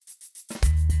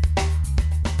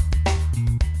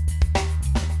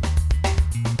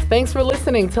Thanks for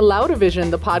listening to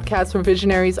Loudavision, the podcast for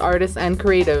visionaries, artists, and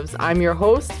creatives. I'm your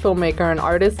host, filmmaker, and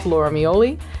artist, Laura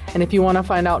Mioli. And if you want to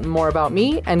find out more about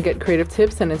me and get creative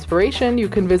tips and inspiration, you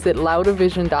can visit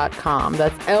loudavision.com.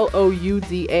 That's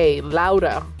L-O-U-D-A,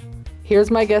 Louda.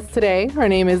 Here's my guest today. Her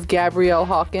name is Gabrielle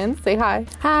Hawkins. Say hi.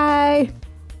 Hi.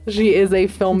 She is a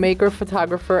filmmaker,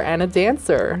 photographer, and a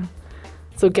dancer.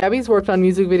 So Gabby's worked on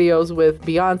music videos with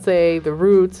Beyonce, The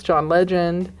Roots, John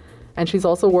Legend, and she's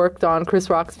also worked on Chris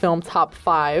Rock's film Top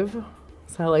 5.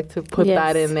 So I like to put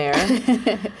that in there,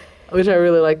 which I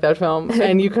really like that film.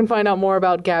 And you can find out more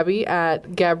about Gabby at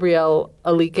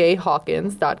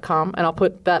GabrielleAlikeHawkins.com, and I'll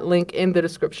put that link in the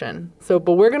description.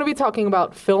 But we're going to be talking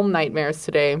about film nightmares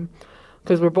today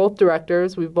because we're both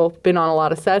directors. We've both been on a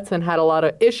lot of sets and had a lot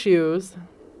of issues,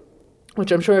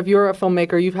 which I'm sure if you're a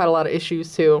filmmaker, you've had a lot of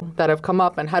issues too that have come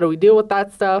up, and how do we deal with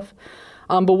that stuff?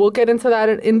 But we'll get into that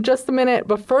in just a minute.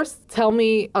 But first, tell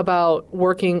me about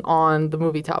working on the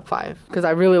movie Top 5, because I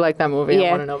really like that movie.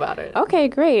 I want to know about it. Okay,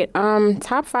 great.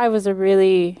 Top 5 was a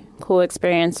really cool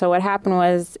experience. So what happened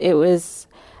was it was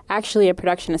actually a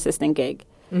production assistant gig,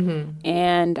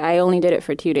 and I only did it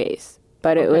for 2 days.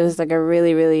 But it was like a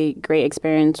really, really great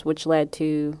experience, which led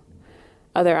to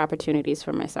other opportunities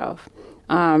for myself.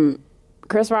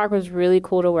 Chris Rock was really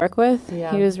cool to work with.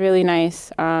 Yeah. He was really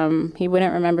nice. He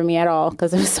wouldn't remember me at all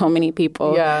because there was so many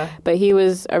people. Yeah. But he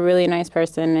was a really nice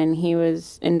person, and he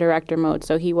was in director mode,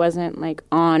 so he wasn't like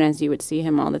on as you would see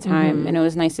him all the time. And it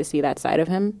was nice to see that side of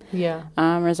him. Yeah.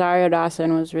 Rosario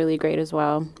Dawson was really great as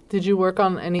well. Did you work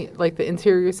on any, like, the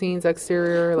interior scenes,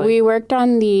 exterior? We worked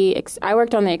on I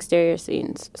worked on the exterior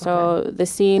scenes. So the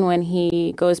scene when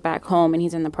he goes back home and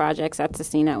he's in the projects, that's the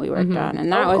scene that we worked on.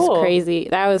 And that was crazy.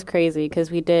 That was crazy because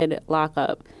we did lock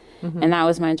up, and that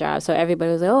was my job. So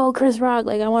everybody was like, oh, Chris Rock,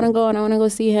 like, I want to go and I want to go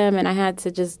see him. And I had to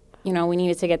just, we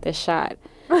needed to get this shot.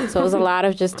 So it was a lot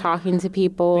of just talking to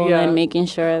people and making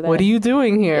sure that... What are you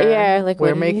doing here? Yeah, like...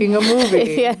 We're making a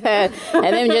movie. And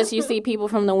then just you see people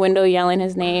from the window yelling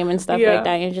his name and stuff like that.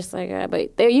 And you're just like,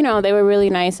 but they, they were really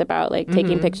nice about, like,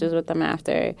 taking pictures with them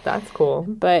after. That's cool.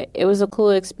 But it was a cool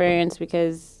experience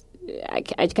because I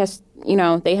guess,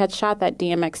 they had shot that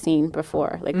DMX scene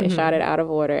before. Like, they shot it out of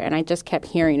order, and I just kept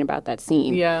hearing about that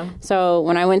scene. Yeah. So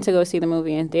when I went to go see the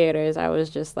movie in theaters, I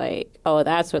was just like, oh,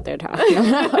 that's what they're talking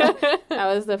about.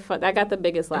 That got the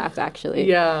biggest laugh, actually.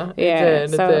 Yeah, it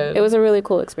did. So it was a really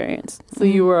cool experience. So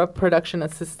you were a production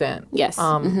assistant. Yes.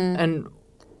 And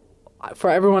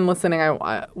for everyone listening,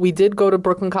 we did go to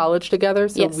Brooklyn College together,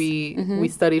 so we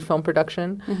studied film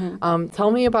production.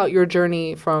 Tell me about your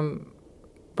journey from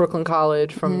Brooklyn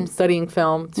College, from studying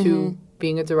film to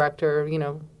being a director,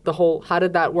 the whole, how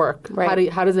did that work? Right.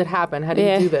 How does it happen? How do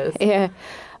you do this? Yeah.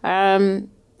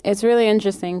 It's really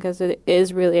interesting because it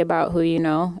is really about who you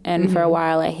know. And for a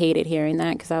while, I hated hearing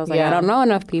that because I was like, I don't know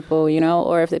enough people,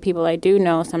 or if the people I do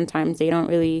know, sometimes they don't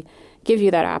really give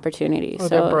you that opportunity. Or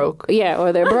they're broke. Yeah,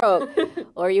 or they're broke.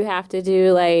 Or you have to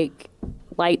do, like,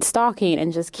 light stalking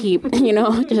and just keep,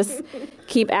 just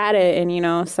keep at it.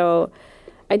 And, so...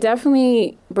 I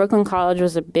definitely, Brooklyn College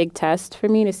was a big test for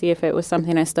me to see if it was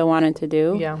something I still wanted to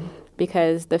do. Yeah.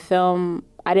 Because the film,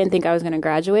 I didn't think I was going to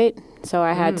graduate. So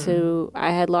I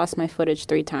had lost my footage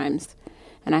 3 times,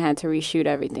 and I had to reshoot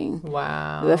everything.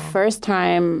 Wow. The first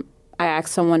time I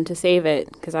asked someone to save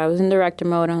it, because I was in director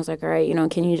mode, and I was like, all right,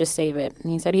 can you just save it?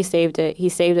 And he said he saved it. He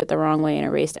saved it the wrong way and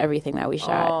erased everything that we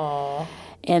shot. Aww.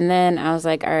 And then I was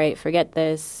like, all right, forget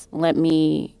this. Let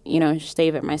me,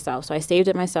 save it myself. So I saved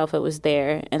it myself. It was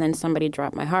there. And then somebody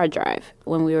dropped my hard drive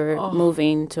when we were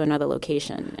moving to another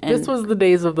location. And this was the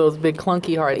days of those big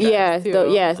clunky hard drives. Yeah,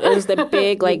 yes. It was the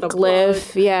big, like,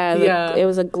 glyph. It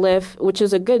was a glyph, which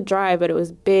was a good drive, but it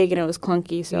was big and it was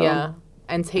clunky. So yeah,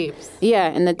 and tapes. Yeah,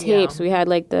 and the tapes. We had,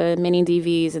 like, the mini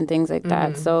DVs and things like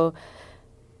that. So...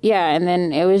 yeah, and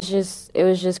then it was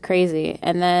just crazy.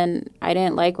 And then I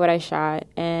didn't like what I shot,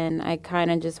 and I kind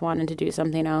of just wanted to do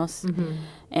something else.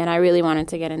 And I really wanted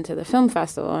to get into the film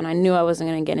festival, and I knew I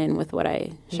wasn't going to get in with what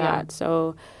I shot. Yeah.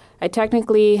 So I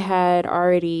technically had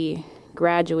already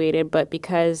graduated, but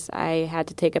because I had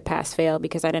to take a pass-fail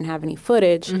because I didn't have any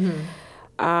footage,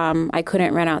 I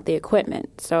couldn't rent out the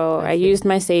equipment. So I used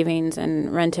my savings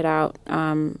and rented out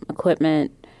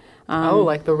equipment.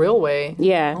 Like the real way.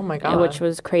 Yeah. Oh, my God. Which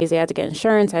was crazy. I had to get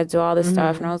insurance. I had to do all this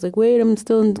stuff. And I was like, wait, I'm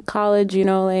still in college,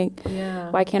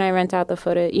 why can't I rent out the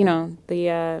footage,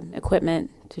 the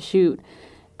equipment to shoot?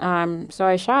 So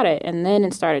I shot it, and then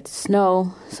it started to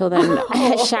snow. So then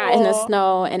I shot in the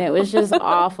snow, and it was just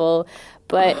awful.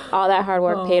 But all that hard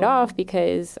work paid off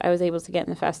because I was able to get in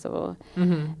the festival.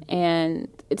 And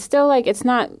it's still like, it's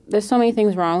not, there's so many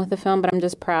things wrong with the film, but I'm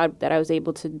just proud that I was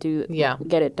able to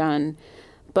get it done.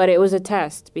 But it was a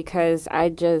test because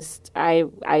I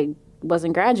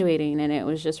wasn't graduating, and it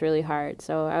was just really hard.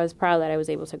 So I was proud that I was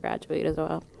able to graduate as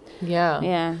well.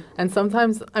 Yeah. And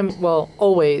sometimes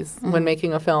always when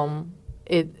making a film,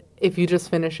 if you just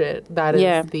finish it, that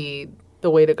is the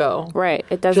way to go. Right.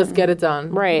 It doesn't just get it done.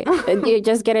 Right. You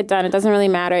just get it done. It doesn't really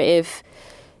matter if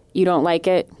you don't like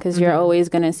it, because you're always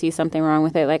going to see something wrong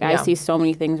with it. Like, I see so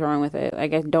many things wrong with it.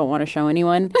 Like, I don't want to show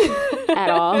anyone at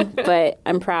all, but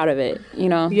I'm proud of it, you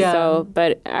know? Yeah. So,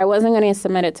 but I wasn't going to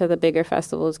submit it to the bigger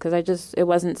festivals because it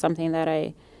wasn't something that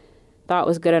I thought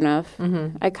was good enough.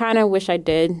 I kind of wish I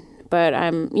did, but I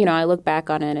look back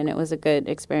on it and it was a good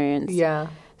experience. Yeah.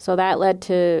 So that led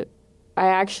to, I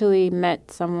actually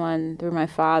met someone through my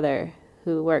father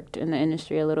who worked in the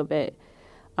industry a little bit,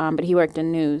 but he worked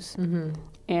in news.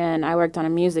 And I worked on a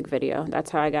music video. That's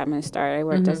how I got my start. I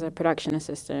worked as a production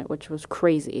assistant, which was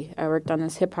crazy. I worked on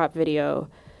this hip-hop video,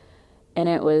 and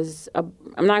it was, I'm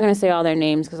not going to say all their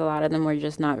names because a lot of them were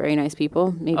just not very nice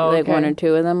people. Maybe like one or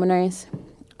two of them were nice.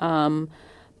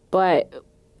 But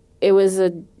it was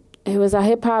a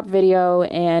hip-hop video,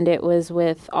 and it was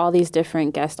with all these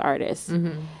different guest artists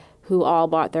who all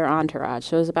bought their entourage.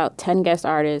 So it was about 10 guest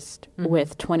artists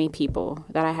with 20 people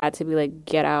that I had to be like,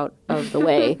 get out of the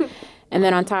way. And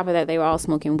then on top of that, they were all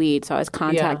smoking weed, so I was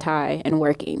contact high and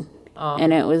working.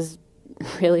 And it was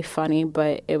really funny,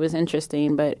 but it was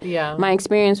interesting. But my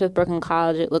experience with Brooklyn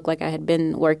College, it looked like I had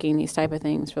been working these type of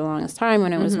things for the longest time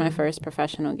when it was my first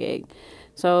professional gig.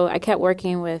 So I kept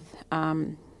working with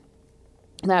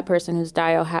that person who's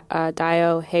Dio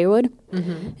Haywood,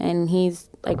 and he's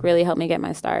like really helped me get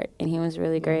my start, and he was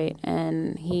really great,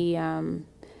 and he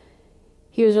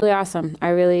was really awesome.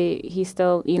 He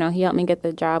still, he helped me get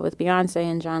the job with Beyonce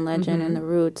and John Legend and The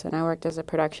Roots, and I worked as a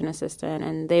production assistant,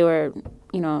 and they were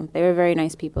very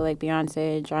nice people, like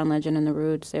Beyonce, John Legend, and The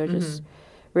Roots. They were just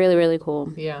really, really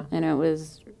cool. Yeah. And it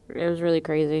was really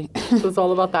crazy. So it's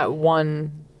all about that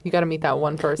one, you got to meet that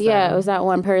one person. Yeah, it was that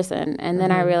one person. And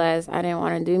then I realized I didn't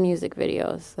want to do music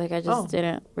videos. Like, I just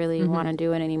didn't really want to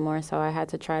do it anymore, so I had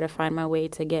to try to find my way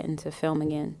to get into film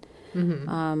again.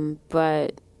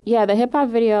 But yeah, the hip hop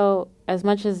video, as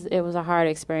much as it was a hard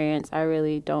experience, I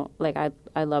really don't, like,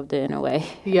 I loved it in a way.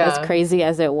 Yeah. As crazy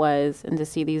as it was, and to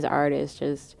see these artists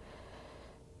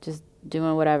just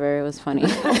doing whatever, it was funny.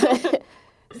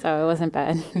 So it wasn't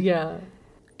bad. Yeah.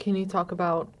 Can you talk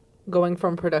about going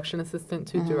from production assistant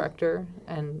to director?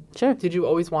 And sure. Did you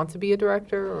always want to be a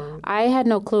director? Or? I had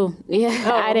no clue.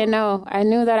 I didn't know. I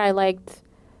knew that I liked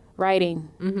writing,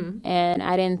 and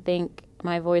I didn't think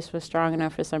my voice was strong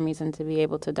enough for some reason to be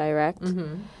able to direct.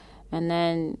 And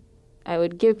then I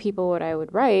would give people what I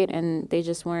would write, and they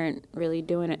just weren't really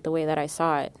doing it the way that I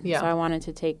saw it. Yeah. So I wanted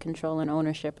to take control and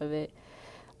ownership of it.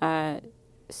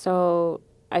 So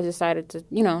I decided to,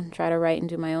 try to write and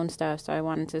do my own stuff. So I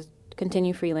wanted to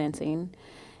continue freelancing.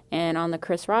 And on the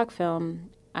Chris Rock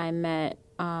film, I met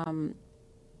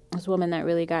this woman that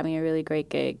really got me a really great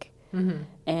gig.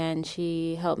 And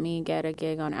she helped me get a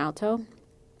gig on Alto,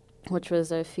 which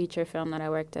was a feature film that I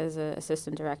worked as an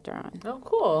assistant director on. Oh,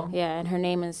 cool. Yeah, and her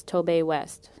name is Tobey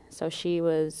West. So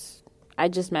I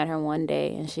just met her one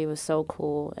day, and she was so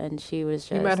cool, and she was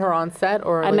just... You met her on set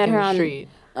or I met her in the street?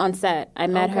 On set. I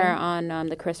met her on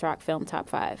the Chris Rock film Top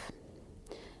 5.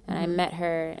 And I met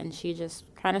her, and she just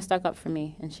kind of stuck up for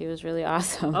me, and she was really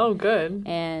awesome. Oh, good.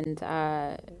 And,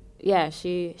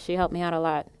 she helped me out a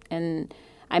lot. And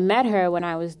I met her when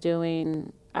I was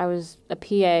a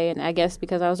PA, and I guess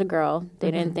because I was a girl,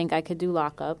 they didn't think I could do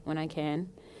lockup when I can.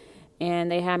 And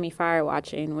they had me fire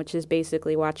watching, which is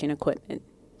basically watching equipment.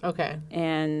 Okay.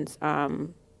 And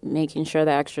making sure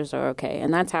the extras are okay.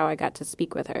 And that's how I got to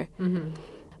speak with her.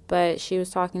 But she was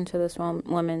talking to this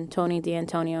woman, Tony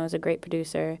D'Antonio, is a great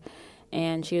producer,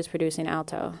 and she was producing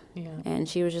Alto. Yeah. And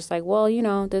she was just like, well,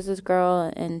 there's this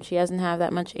girl, and she doesn't have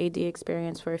that much AD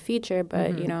experience for a feature,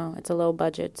 but, it's a low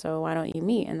budget, so why don't you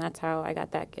meet? And that's how I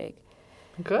got that gig.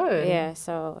 Good. Yeah,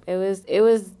 so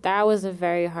that was a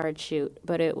very hard shoot,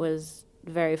 but it was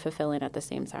very fulfilling at the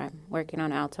same time, working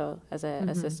on Alto as an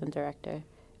assistant director.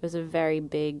 It was a very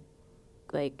big,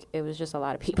 it was just a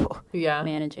lot of people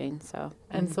managing. So.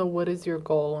 And so what is your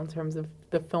goal in terms of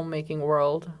the filmmaking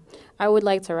world? I would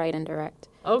like to write and direct.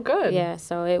 Oh, good. Yeah,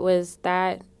 so it was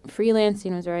that.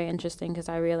 Freelancing was very interesting because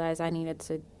I realized I needed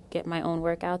to get my own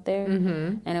work out there.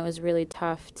 And it was really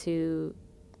tough to,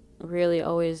 really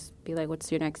always be like,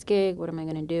 what's your next gig? What am I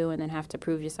going to do? And then have to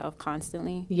prove yourself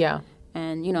constantly. Yeah.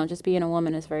 And, you know, just being a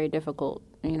woman is very difficult,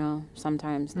 you know,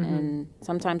 sometimes. And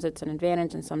sometimes it's an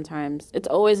advantage and sometimes it's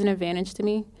always an advantage to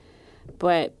me.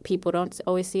 But people don't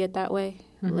always see it that way.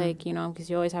 Like, you know, because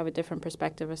you always have a different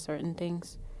perspective of certain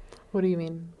things. What do you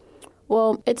mean?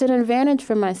 Well, it's an advantage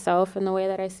for myself in the way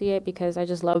that I see it because I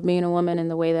just love being a woman in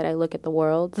the way that I look at the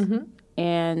world.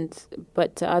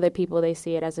 But to other people, they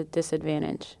see it as a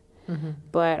disadvantage.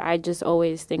 But I just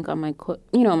always think on my,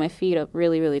 my feet up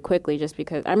really, really quickly just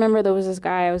because I remember there was this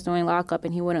guy I was doing lockup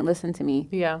and he wouldn't listen to me.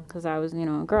 Yeah. Because I was,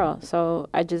 a girl. So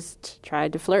I just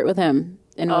tried to flirt with him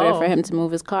in order for him to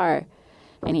move his car.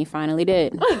 And he finally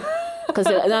did.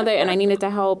 And I needed to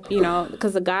help,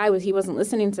 because the guy he wasn't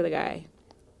listening to the guy.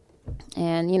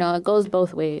 And, it goes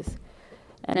both ways.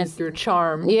 And it's your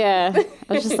charm. Yeah.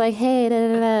 I was just like, hey, da,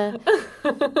 da,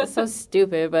 da. It's so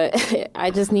stupid, but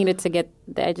I just needed to get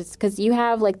that. Because you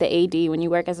have, like, the AD, when you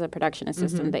work as a production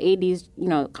assistant, the AD's,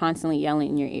 constantly yelling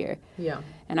in your ear. Yeah.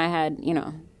 And I had,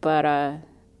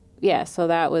 so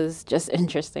that was just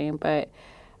interesting. But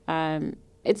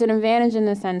it's an advantage in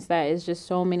the sense that it's just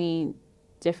so many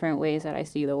different ways that I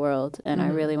see the world, and I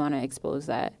really want to expose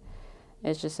that.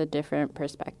 It's just a different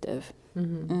perspective.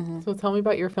 So tell me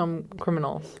about your film,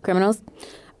 Criminals. Criminals?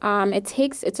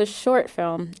 It's a short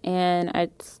film, but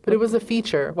it was a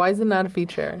feature. Why is it not a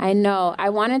feature? I know. I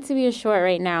want it to be a short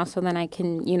right now so then I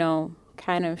can,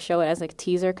 kind of show it as like a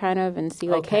teaser kind of and see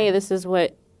like, hey, this is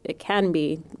what it can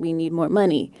be. We need more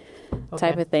money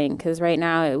type of thing. Because right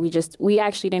now we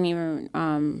actually didn't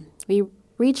even, we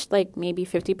reached like maybe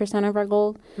 50% of our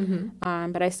goal.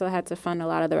 But I still had to fund a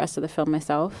lot of the rest of the film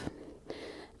myself.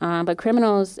 But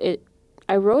Criminals,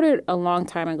 I wrote it a long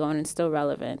time ago and it's still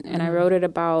relevant. And I wrote it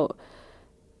about,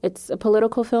 it's a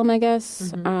political film, I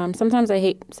guess. Sometimes I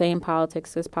hate saying politics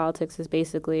because politics is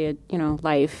basically,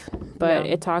 life. But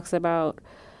it talks about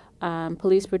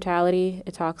police brutality.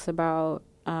 It talks about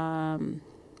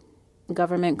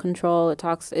government control.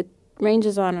 It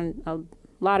ranges on a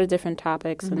lot of different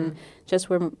topics. And just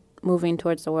we're moving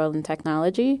towards the world in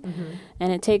technology.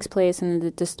 And it takes place in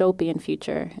the dystopian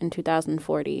future in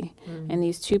 2040. And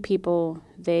these two people,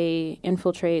 they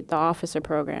infiltrate the officer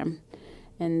program.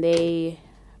 And they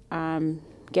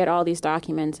get all these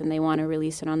documents and they want to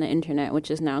release it on the internet,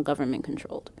 which is now government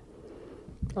controlled.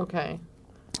 Okay.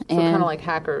 So kind of like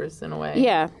hackers in a way.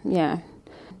 Yeah. I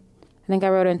think I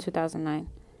wrote it in 2009.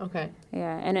 Okay.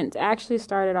 Yeah, and it actually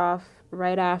started off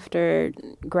right after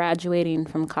graduating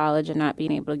from college and not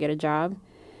being able to get a job.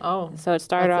 Oh, so it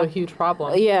started that's off a huge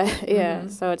problem. Yeah.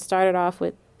 So it started off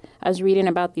with I was reading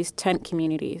about these tent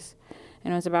communities,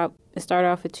 and it started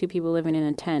off with two people living in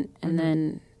a tent, and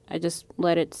then I just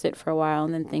let it sit for a while,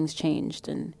 and then things changed,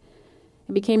 and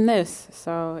it became this.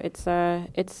 So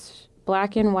it's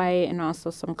black and white, and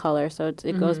also some color. So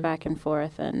it goes back and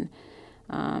forth, and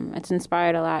it's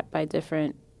inspired a lot by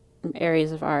different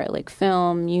areas of art like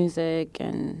film, music,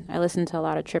 and I listen to a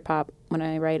lot of trip hop when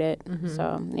I write it.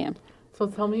 So yeah. So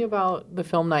tell me about the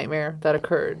film nightmare that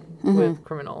occurred with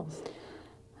Criminals.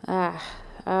 There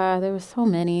were so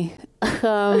many.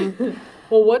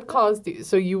 Well, what caused you?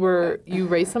 So you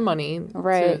raised some money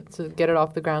to get it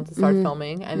off the ground to start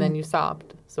filming, and then you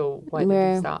stopped. So why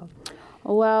did you stop?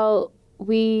 Well,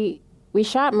 we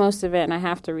shot most of it, and I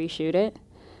have to reshoot it.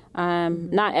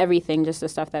 Not everything, just the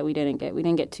stuff that we didn't get. We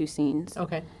didn't get 2 scenes.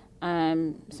 Okay. So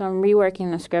I'm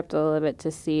reworking the script a little bit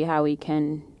to see how we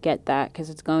can get that, because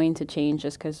it's going to change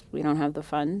just because we don't have the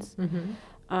funds.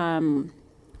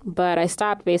 But I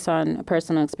stopped based on a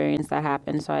personal experience that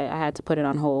happened, so I had to put it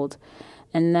on hold.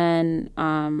 And then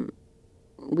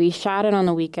we shot it on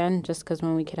the weekend just because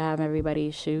when we could have everybody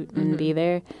shoot and be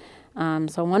there.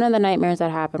 So one of the nightmares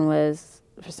that happened was,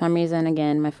 for some reason,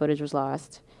 again, my footage was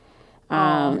lost.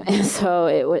 And so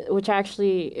it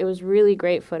was really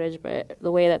great footage, but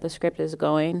the way that the script is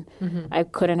going, I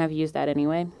couldn't have used that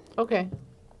anyway. Okay.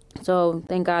 So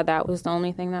thank God that was the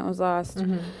only thing that was lost.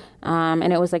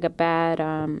 And it was like a bad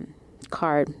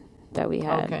card that we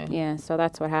had. Okay. Yeah, so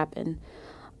that's what happened.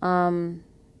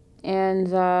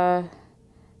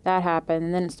 That happened,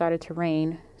 and then it started to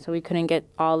rain, so we couldn't get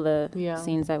all the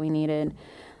scenes that we needed.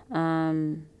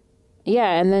 And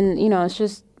then, it's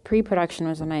just pre-production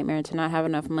was a nightmare to not have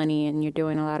enough money, and you're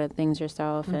doing a lot of things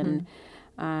yourself. And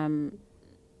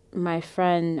my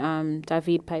friend,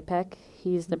 David Pipek,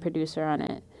 he's the producer on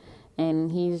it.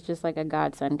 And he's just like a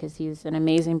godsend because he's an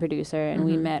amazing producer. And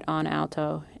we met on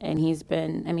Alto, and he's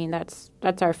been,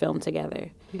 that's our film together.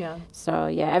 Yeah. So,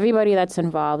 everybody that's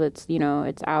involved, it's,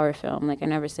 it's our film. Like, I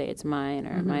never say it's mine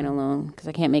or mine alone because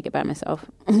I can't make it by myself.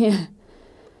 Yeah.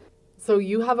 So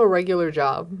you have a regular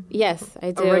job. Yes,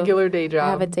 I do. A regular day job. I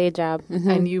have a day job.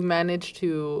 And you manage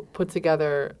to put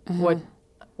together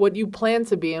what you plan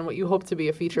to be and what you hope to be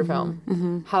a feature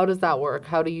film. How does that work?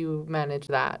 How do you manage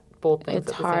that? Both things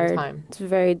It's at the hard. same time. It's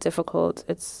very difficult.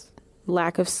 It's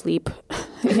lack of sleep.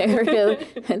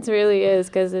 It really is,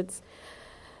 because it's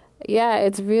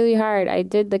really hard. I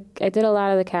did a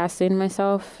lot of the casting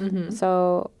myself.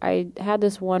 So I had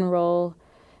this one role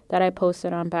that I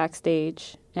posted on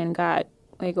Backstage and got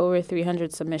like over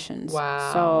 300 submissions.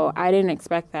 Wow. So I didn't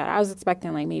expect that. I was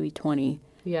expecting like maybe 20.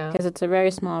 Yeah. Because it's a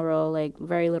very small role, like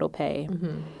very little pay.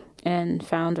 And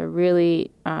found a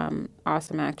really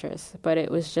awesome actress. But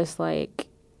it was just like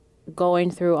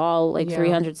going through all like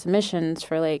 300 submissions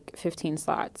for like 15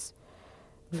 slots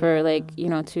for like,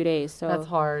 2 days. So that's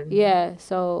hard. Yeah.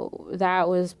 So that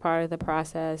was part of the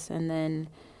process. And then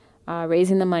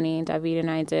raising the money, David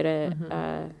and I did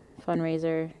a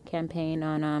fundraiser campaign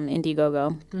on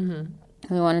Indiegogo.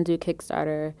 We want to do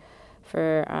Kickstarter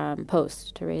for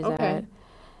Post to raise that.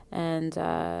 And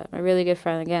a really good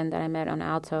friend, again, that I met on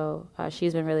Alto,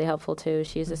 she's been really helpful, too.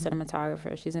 She's a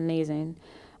cinematographer. She's amazing.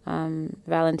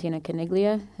 Valentina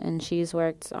Caniglia, and she's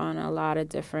worked on a lot of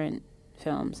different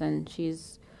films. And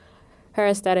her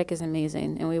aesthetic is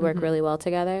amazing, and we work really well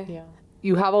together. Yeah.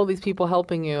 You have all these people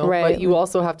helping you, right. but you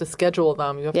also have to schedule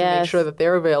them. You have to make sure that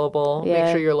they're available,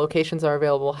 make sure your locations are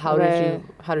available. How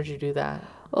did you do that?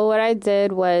 Well, what I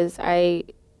did was I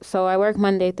work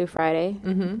Monday through Friday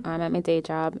at my day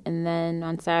job, and then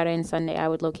on Saturday and Sunday I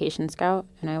would location scout,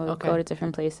 and I would go to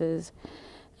different places.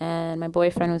 And my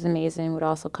boyfriend was amazing, would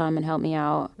also come and help me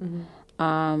out.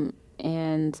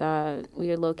 And we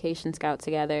would location scout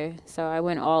together. So I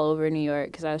went all over New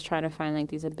York because I was trying to find like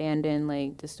these abandoned,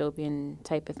 like dystopian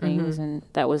type of things, and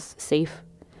that was safe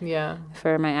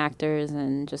for my actors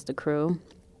and just the crew.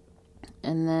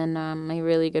 And then my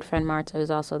really good friend Marta, who's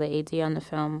also the AD on the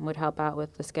film, would help out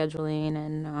with the scheduling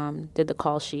and did the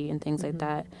call sheet and things like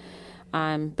that.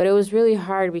 But it was really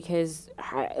hard because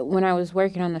when I was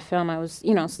working on the film, I was,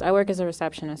 I work as a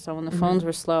receptionist. So when the phones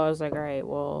were slow, I was like, all right,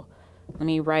 well, let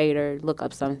me write or look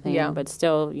up something, but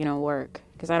still, work.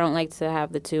 Because I don't like to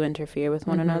have the two interfere with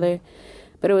one another.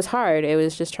 But it was hard. It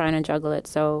was just trying to juggle it.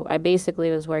 So I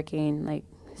basically was working like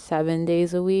 7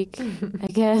 days a week, I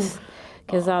guess.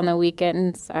 Because on the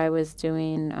weekends I was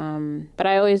doing, but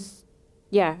I was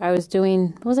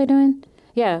doing, what was I doing?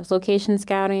 Yeah, it was location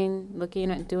scouting,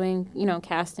 looking at doing,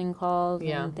 casting calls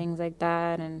and things like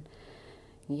that. And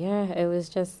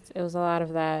it was a lot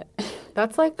of that.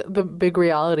 That's like the big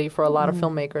reality for a lot of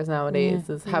filmmakers nowadays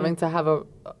is having to have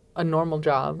a normal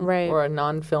job or a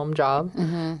non-film job,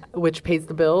 which pays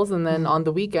the bills. And then on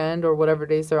the weekend or whatever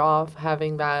days they're off,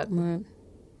 having that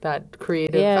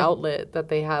creative outlet that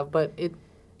they have. But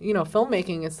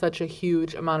filmmaking is such a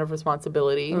huge amount of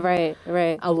responsibility. Right.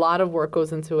 A lot of work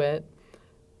goes into it.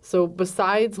 So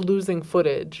besides losing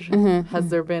footage, has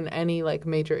there been any like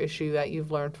major issue that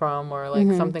you've learned from or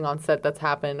like something on set that's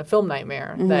happened, a film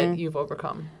nightmare that you've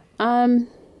overcome? I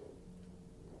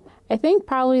think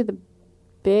probably the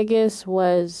biggest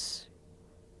was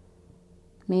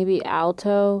maybe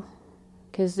Alto,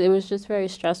 because it was just very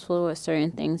stressful with certain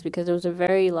things because it was a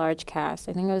very large cast.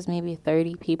 I think it was maybe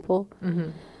 30 people.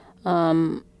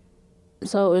 So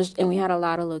it was, and we had a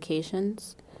lot of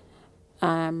locations.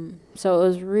 So it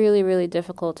was really, really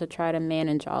difficult to try to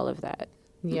manage all of that.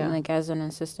 Yeah. And, like, as an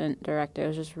assistant director, it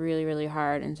was just really, really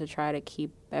hard, and to try to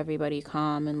keep everybody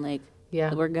calm and, like,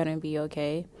 we're going to be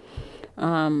okay.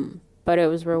 But it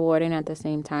was rewarding at the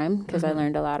same time because I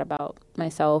learned a lot about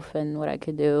myself and what I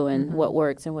could do and what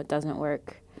works and what doesn't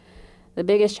work. The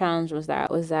biggest challenge was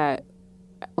that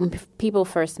when people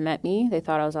first met me, they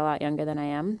thought I was a lot younger than I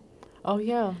am. Oh,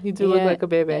 yeah. You do look like a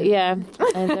baby. Yeah.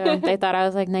 And they thought I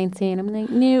was like 19. I'm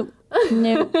like, nope.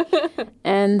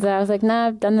 And I was like, nah,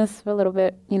 I've done this for a little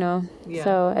bit, Yeah.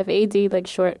 So I've AD'd like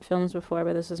short films before,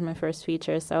 but this was my first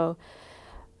feature. So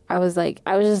I was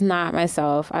just not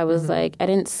myself. I was like, I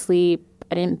didn't sleep.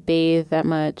 I didn't bathe that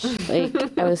much.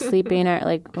 Like, I was sleeping at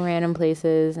like random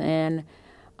places, and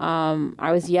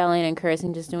I was yelling and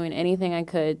cursing, just doing anything I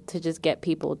could to just get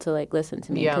people to like listen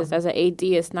to me. Because as an AD,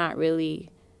 it's not really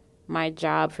my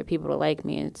job for people to like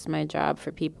me. It's my job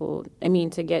for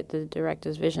to get the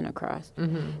director's vision across,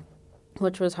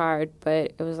 which was hard,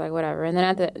 but it was like, whatever. And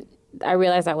then I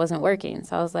realized that wasn't working.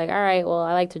 So I was like, all right, well,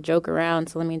 I like to joke around,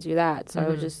 so let me do that. So I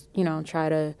would just, try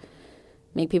to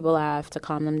make people laugh to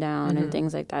calm them down and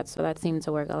things like that. So that seemed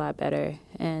to work a lot better.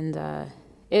 And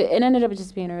it ended up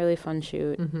just being a really fun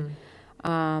shoot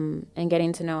and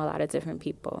getting to know a lot of different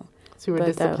people. So you were a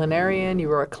disciplinarian, you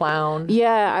were a clown.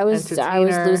 Yeah, I was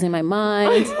losing my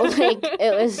mind. Like,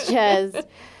 it was just,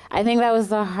 I think that was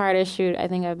the hardest shoot I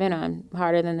think I've been on,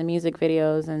 harder than the music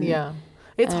videos. And yeah.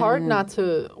 It's hard not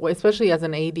to, especially as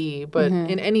an AD, but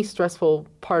in any stressful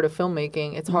part of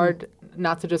filmmaking, it's hard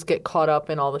not to just get caught up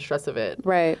in all the stress of it.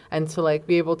 Right. And to, like,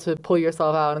 be able to pull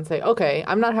yourself out and say, okay,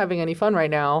 I'm not having any fun right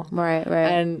now. Right.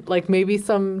 And, like, maybe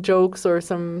some jokes or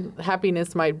some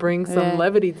happiness might bring some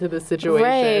levity to the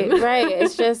situation. Right.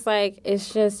 It's just,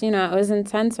 it was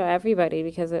intense for everybody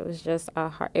because it was just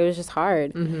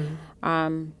hard.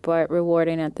 But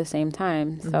rewarding at the same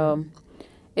time. So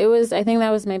I think that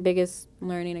was my biggest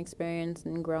learning experience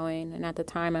and growing. And at the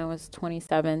time, I was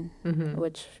 27,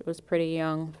 which was pretty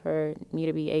young for me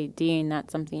to be AD,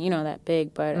 not something, that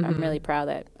big. But I'm really proud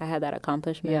that I had that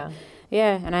accomplishment.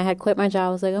 Yeah, and I had quit my job.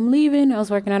 I was like, I'm leaving. I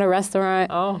was working at a restaurant.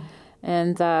 Oh.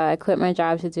 And I quit my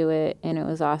job to do it, and it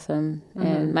was awesome.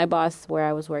 And my boss where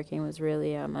I was working was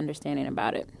really understanding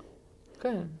about it.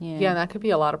 Good. Yeah, and that could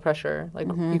be a lot of pressure. Like,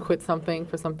 you quit something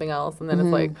for something else, and then it's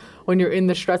like, when you're in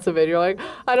the stress of it, you're like,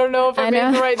 I don't know if I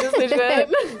made the right decision.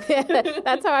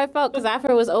 That's how I felt, because after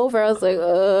it was over, I was like,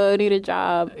 I need a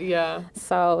job. Yeah.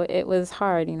 So it was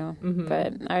hard,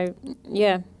 But I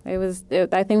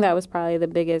think that was probably the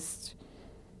biggest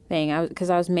thing, because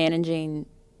I was managing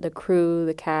the crew,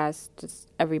 the cast,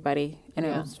 just everybody, and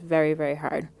it was very, very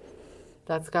hard.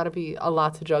 That's got to be a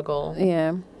lot to juggle.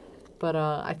 Yeah. But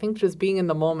I think just being in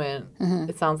the moment,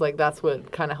 it sounds like that's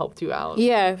what kind of helped you out.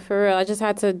 Yeah, for real. I just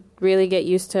had to really get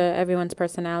used to everyone's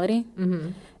personality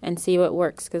and see what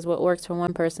works, because what works for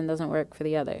one person doesn't work for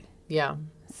the other. Yeah.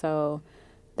 So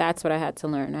that's what I had to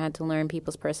learn. I had to learn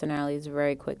people's personalities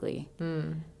very quickly,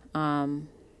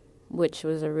 which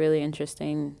was a really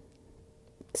interesting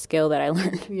skill that I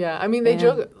learned. Yeah. I mean, they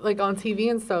joke, like, on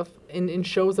TV and stuff, in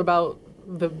shows about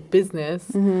the business,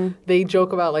 they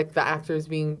joke about, like, the actors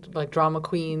being, like, drama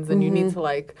queens, and you need to,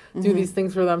 like, do these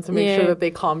things for them to make sure that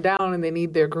they calm down, and they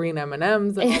need their green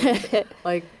M&Ms. And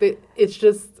like, it's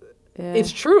just,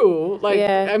 it's true. Like,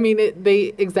 I mean,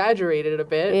 they exaggerated it a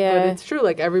bit, but it's true.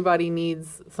 Like, everybody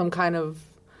needs some kind of,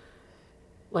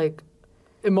 like,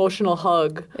 emotional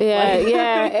hug.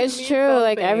 It's true. Something.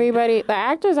 Like, everybody, the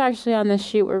actors actually on the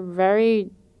shoot were very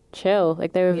chill.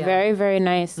 Like, they were very, very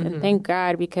nice, and thank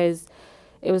God, because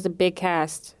it was a big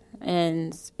cast,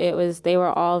 and they were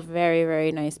all very,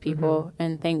 very nice people,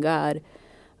 and thank God.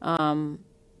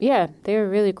 They were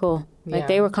really cool. Like,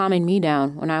 they were calming me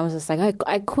down when I was just like,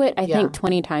 I quit, I think,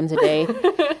 20 times a day.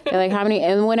 They're like, how many?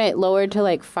 And when it lowered to,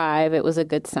 like, 5, it was a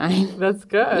good sign. That's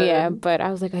good. Yeah, but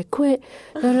I was like, I quit.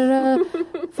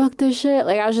 Fuck this shit.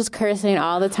 Like, I was just cursing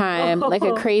all the time, like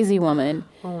a crazy woman.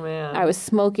 Oh, man. I was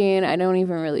smoking. I don't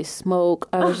even really smoke.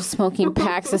 I was just smoking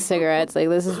packs of cigarettes. Like,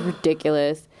 this is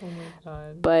ridiculous. Oh, my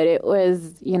God. But it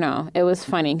was, it was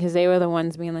funny, because they were the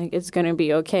ones being like, it's going to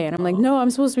be okay. And I'm like, no, I'm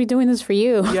supposed to be doing this for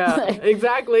you. Yeah, like,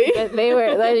 exactly. They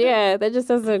were, that just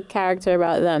has a character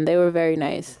about them. They were very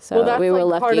nice. So that's, we were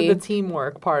like, lucky. part of the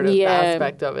teamwork, part of the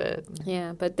aspect of it.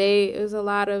 Yeah, but it was a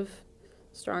lot of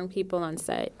strong people on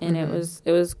set, and it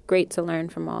was great to learn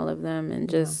from all of them, and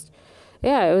just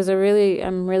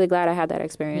I'm really glad I had that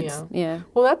experience. Yeah.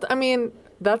 Well,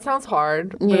 that sounds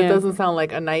hard, but it doesn't sound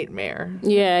like a nightmare.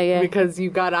 Yeah. Because you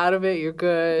got out of it, you're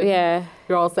good. Yeah.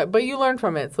 You're all set, but you learned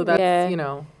from it, so that's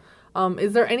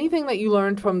is there anything that you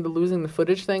learned from the losing the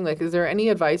footage thing? Like, is there any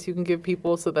advice you can give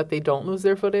people so that they don't lose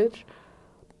their footage?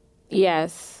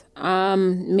 Yes.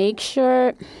 Make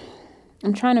sure.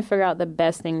 I'm trying to figure out the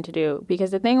best thing to do,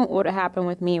 because the thing what happened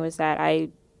with me was that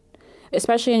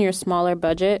especially in your smaller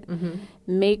budget,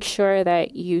 make sure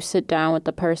that you sit down with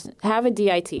the person. Have a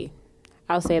DIT.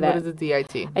 I'll say that. What is a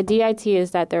DIT? A DIT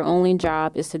is that their only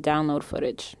job is to download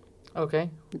footage. Okay.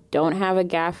 Don't have a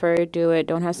gaffer do it.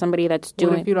 Don't have somebody that's doing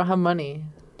it. What if you don't have money?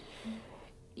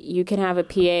 You can have a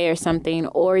PA or something,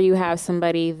 or you have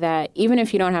somebody that, even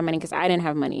if you don't have money, because I didn't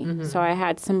have money. So I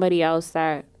had somebody else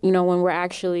that, when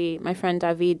my friend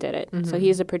David did it. So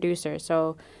he's a producer.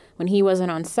 So when he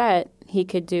wasn't on set, he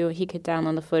could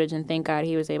download the footage, and thank God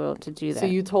he was able to do that. So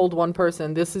you told one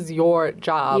person, this is your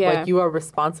job. Like, you are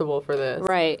responsible for this.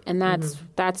 Right. And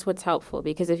that's what's helpful,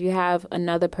 because if you have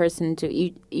another person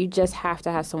you just have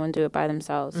to have someone do it by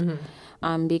themselves.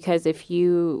 Because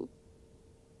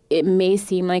it may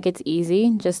seem like it's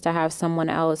easy just to have someone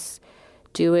else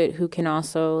do it who can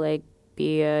also, like,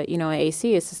 be a an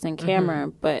AC assistant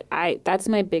camera. But that's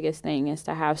my biggest thing, is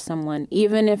to have someone,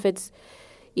 even if it's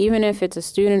a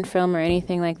student film or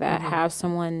anything like that, have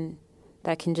someone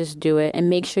that can just do it, and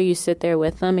make sure you sit there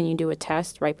with them and you do a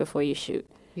test right before you shoot.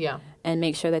 Yeah. And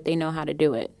make sure that they know how to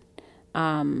do it.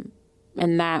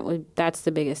 that's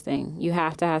the biggest thing. You just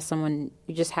have to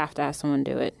have someone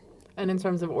do it. And in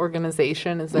terms of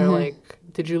organization, is there like,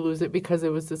 did you lose it because it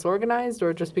was disorganized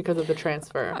or just because of the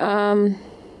transfer?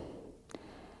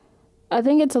 I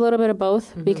think it's a little bit of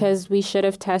both because we should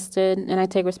have tested, and I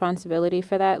take responsibility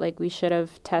for that. Like we should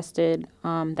have tested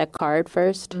that card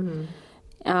first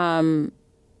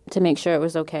to make sure it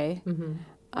was okay.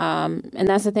 And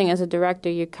that's the thing, as a director,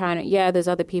 you're kind of, there's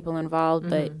other people involved,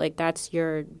 but like that's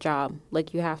your job.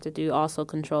 Like you have to do also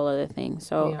control other things.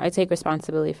 So I take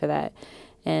responsibility for that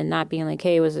and not being like,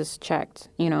 hey, was this checked,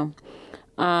 you know?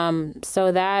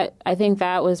 So that, I think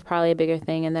that was probably a bigger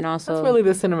thing. And then also, that's really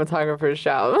the cinematographer's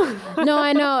job. No,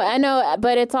 I know.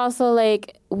 But it's also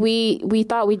like, we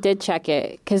thought we did check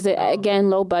it because again,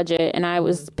 low budget. And I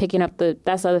was picking up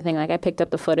that's the other thing. Like I picked up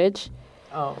the footage.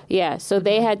 Oh. Yeah, so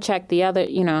they had checked the other,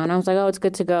 you know, and I was like, oh, it's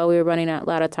good to go. We were running out a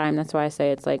lot of time. That's why I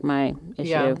say it's like my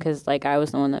issue because like I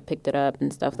was the one that picked it up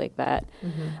and stuff like that.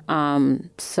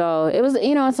 So it was,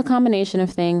 you know, it's a combination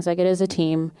of things. Like it is a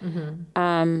team.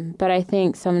 But I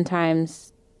think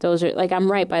sometimes those are, like I'm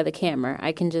right by the camera.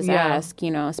 I can just ask,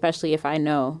 you know, especially if I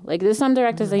know. Like there's some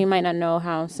directors that you might not know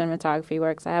how cinematography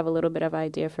works. I have a little bit of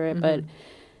idea for it, but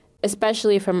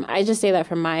especially I just say that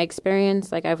from my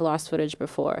experience, like I've lost footage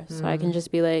before. So I can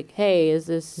just be like, hey, is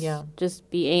this, just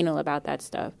be anal about that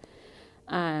stuff.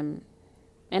 And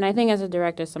I think as a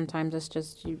director, sometimes it's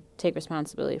just you take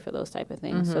responsibility for those type of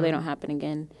things so they don't happen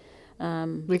again.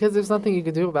 Because there's nothing you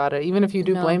can do about it. Even if you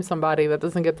do blame somebody, that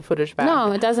doesn't get the footage back.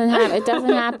 No, it doesn't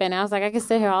happen. I was like, I could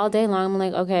sit here all day long. I'm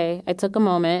like, okay, I took a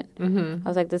moment. I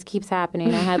was like, this keeps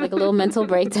happening. I had like a little mental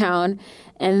breakdown.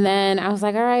 And then I was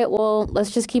like, all right, well,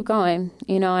 let's just keep going.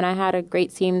 You know, and I had a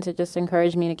great team to just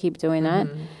encourage me to keep doing that.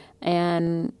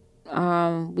 And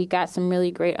we got some really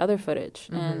great other footage.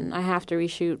 And I have to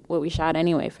reshoot what we shot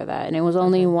anyway for that. And it was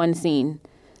only one scene.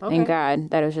 Thank God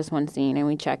that it was just one scene, and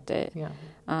we checked it.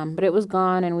 But it was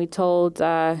gone, and we told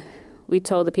the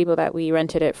people that we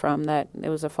rented it from that it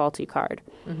was a faulty card.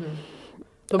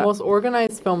 The most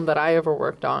organized film that I ever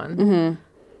worked on,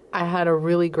 I had a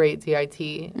really great DIT.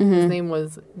 His name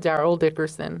was Daryl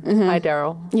Dickerson. Hi,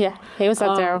 Daryl. Yeah. Hey, what's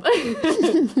up,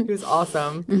 Daryl? He was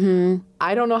awesome.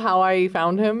 I don't know how I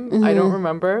found him. I don't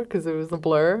remember because it was a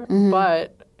blur.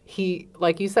 But he,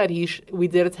 like you said, we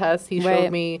did a test. He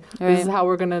showed me, this is how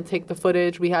we're going to take the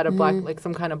footage. We had a black, like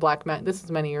some kind of black, this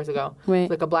was many years ago.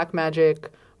 Like a Blackmagic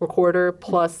recorder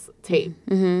plus tape.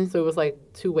 So it was like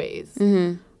 2 ways.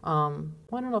 Well,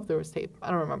 I don't know if there was tape. I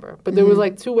don't remember. But there was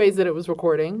like 2 ways that it was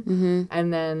recording.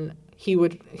 And then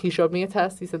he showed me a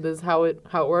test. He said, this is how it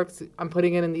works. I'm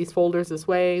putting it in these folders this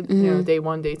way, you know, day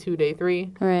 1, day 2, day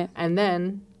 3. And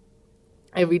then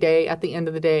every day at the end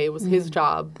of the day, it was his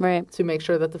job to make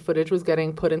sure that the footage was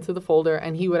getting put into the folder,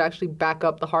 and he would actually back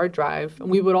up the hard drive. And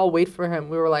we would all wait for him.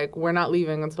 We were like, we're not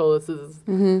leaving until this is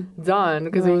done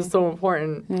because it was so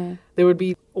important. There would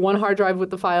be one hard drive with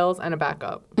the files and a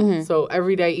backup. So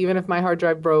every day, even if my hard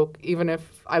drive broke, even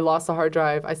if I lost a hard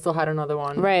drive, I still had another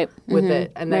one with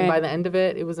it. And then by the end of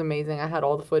it, it was amazing. I had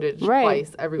all the footage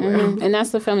twice everywhere. And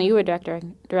that's the film you were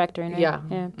directing,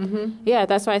 right? Yeah,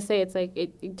 that's why I say it's like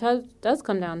it does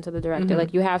come down to the director.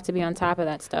 Like you have to be on top of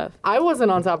that stuff. I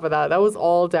wasn't on top of that. That was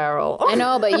all Daryl. I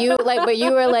know, but you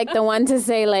were like the one to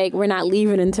say like we're not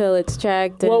leaving until it's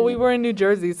checked. Well, we were in New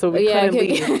Jersey, so we couldn't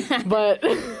leave. But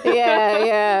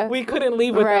we couldn't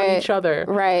leave without each other.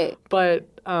 But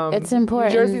it's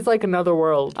important. New Jersey's like another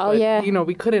world. Oh, but, you know,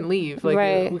 we couldn't leave.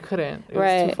 Like we couldn't. It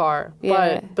was too far.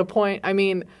 But the point, I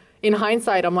mean, in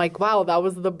hindsight, I'm like, wow, that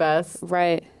was the best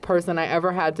person I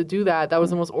ever had to do that. That was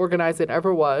the most organized it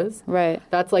ever was.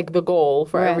 That's like the goal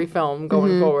for every film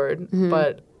going forward.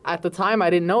 But at the time,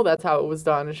 I didn't know that's how it was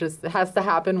done. It's just, it has to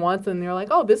happen once, and you're like,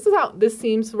 oh, this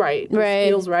seems right. This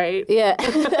feels right. Yeah.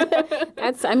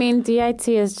 DIT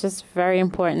is just very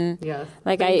important. Yes.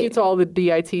 Like Thank you to all the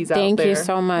DITs out there. Thank you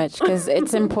so much, because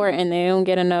it's important. They don't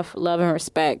get enough love and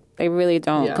respect. They really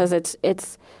don't, because it's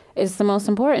the most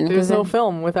important. There's no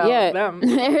film without them.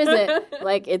 There isn't.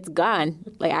 Like, it's gone.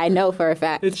 Like, I know for a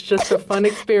fact. It's just a fun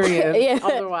experience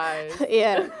otherwise.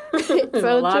 It's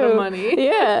so a lot of money.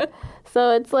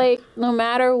 So it's like, no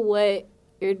matter what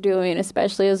you're doing,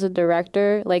 especially as a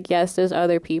director, like, yes, there's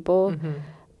other people,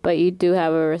 but you do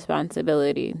have a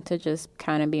responsibility to just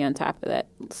kind of be on top of that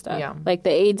stuff. Like,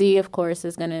 the AD, of course,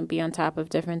 is going to be on top of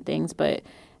different things, but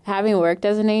having worked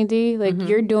as an AD, like,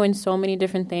 you're doing so many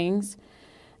different things.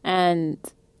 And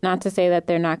not to say that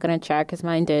they're not going to check, because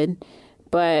mine did,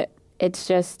 but it's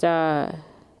just,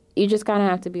 you just kind of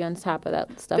have to be on top of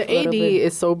that stuff. The AD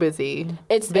is so busy.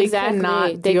 They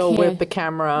cannot deal with the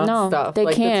camera stuff. They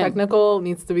like can't. The technical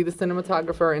needs to be the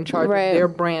cinematographer in charge of their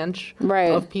branch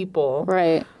of people.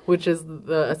 Right. Which is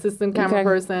the assistant camera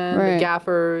person, the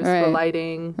gaffers for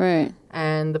lighting,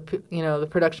 and the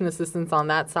production assistants on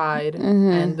that side,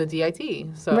 and the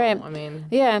DIT. So I mean,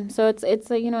 so it's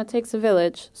it takes a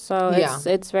village. So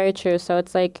it's very true. So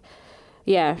it's like,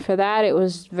 for that it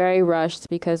was very rushed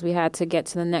because we had to get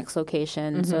to the next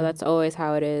location. So that's always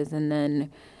how it is,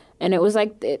 and it was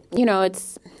like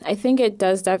I think it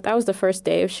does that was the first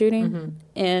day of shooting,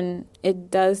 and it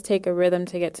does take a rhythm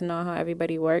to get to know how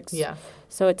everybody works. Yeah.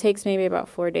 So it takes maybe about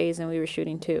 4 days, and we were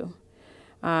shooting 2.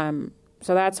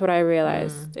 So that's what I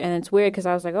realized. And it's weird because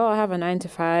I was like, oh, I'll have a 9 to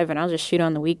 5, and I'll just shoot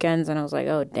on the weekends. And I was like,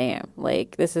 oh, damn,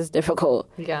 like, this is difficult.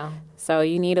 Yeah. So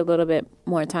you need a little bit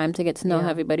more time to get to know how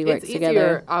everybody works it's together.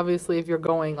 Easier, obviously, if you're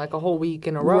going like a whole week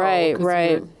in a row. Right.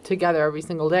 You're together every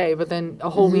single day. But then a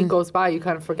whole week goes by, you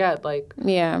kind of forget, like,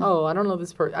 oh, I don't know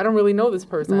this person. I don't really know this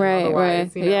person. Right.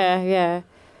 Yeah.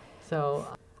 So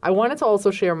I wanted to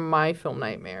also share my film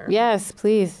nightmare. Yes,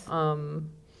 please.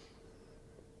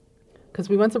 Because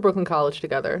we went to Brooklyn College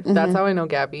together. That's how I know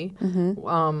Gabby.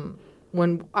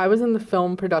 When I was in the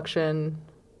film production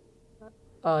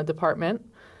department,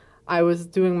 I was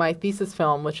doing my thesis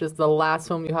film, which is the last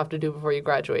film you have to do before you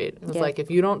graduate. It was like,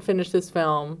 if you don't finish this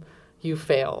film, you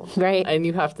fail. Right. And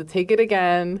you have to take it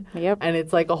again. Yep. And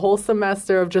it's like a whole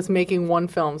semester of just making one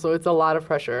film. So it's a lot of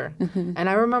pressure. And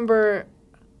I remember,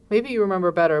 maybe you remember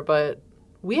better, but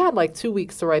we had like 2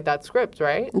 weeks to write that script,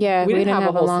 right? Yeah, we didn't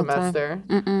have a whole semester.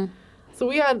 So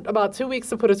we had about 2 weeks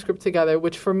to put a script together,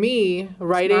 which for me,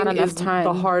 writing is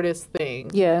the hardest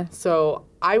thing. Yeah. So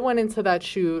I went into that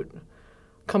shoot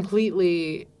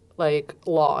completely like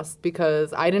lost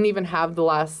because I didn't even have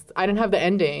I didn't have the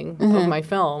ending of my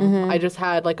film. I just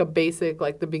had like a basic,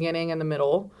 like the beginning and the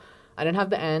middle. I didn't have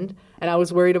the end. And I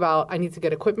was worried about, I need to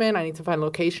get equipment. I need to find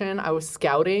location. I was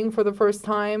scouting for the first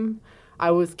time.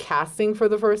 I was casting for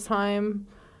the first time.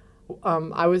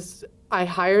 I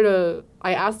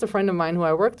asked a friend of mine who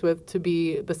I worked with to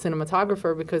be the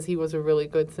cinematographer because he was a really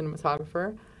good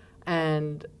cinematographer.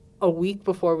 And a week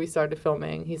before we started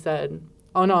filming, he said,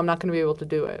 oh no, I'm not going to be able to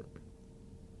do it.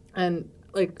 And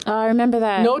like, I remember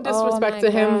that. No disrespect to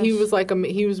him. Gosh. He was like,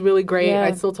 he was really great. Yeah.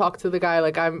 I still talk to the guy.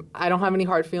 Like I don't have any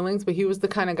hard feelings, but he was the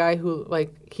kind of guy who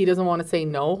like, he doesn't want to say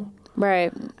no.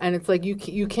 Right. And it's like,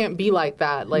 you can't be like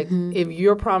that. Like, if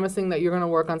you're promising that you're going to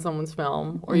work on someone's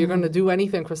film or you're going to do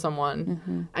anything for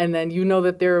someone and then you know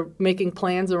that they're making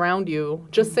plans around you,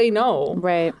 just say no.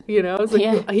 Right. You know? It's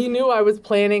like he knew I was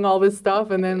planning all this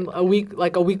stuff and then a week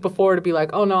before to be like,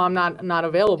 oh, no, I'm not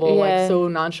available. Like, so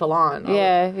nonchalant.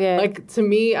 Yeah. Like, to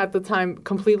me, at the time,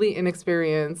 completely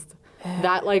inexperienced.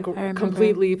 That, like,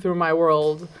 completely threw my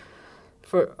world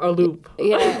for a loop.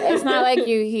 Yeah, it's not like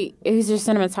he's your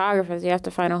cinematographer. So you have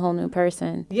to find a whole new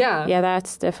person. Yeah. Yeah,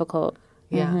 that's difficult.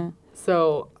 Yeah.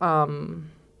 So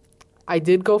I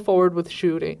did go forward with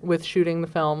shooting the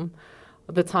film.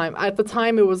 At the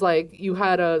time, it was like you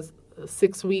had a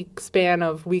 6-week span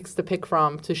of weeks to pick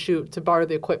from to shoot, to borrow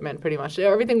the equipment, pretty much.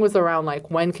 Everything was around, like,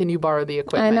 when can you borrow the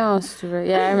equipment? I know, Stuart.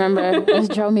 Yeah, I remember.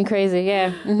 It drove me crazy,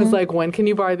 yeah. It's like, when can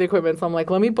you borrow the equipment? So I'm like,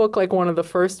 let me book, like, one of the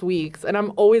first weeks. And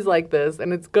I'm always like this,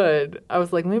 and it's good. I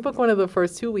was like, let me book one of the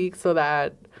first 2 weeks so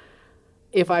that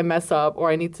if I mess up or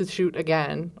I need to shoot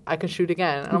again, I can shoot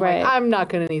again. And I'm like, I'm not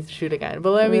going to need to shoot again,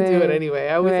 but let me do it anyway.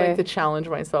 I always like to challenge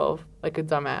myself like a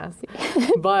dumbass.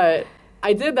 But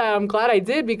I did that. I'm glad I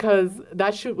did because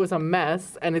that shoot was a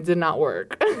mess and it did not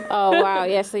work. Oh, wow.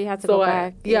 Yeah, so you had to go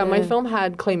back. Yeah, my film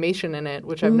had claymation in it,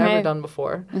 which I've never done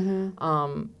before.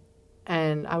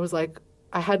 And I was like,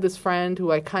 I had this friend who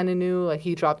I kind of knew, like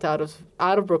he dropped out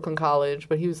of Brooklyn College,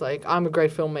 but he was like, I'm a great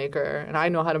filmmaker and I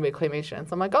know how to make claymation.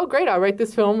 So I'm like, oh, great. I'll write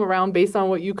this film around based on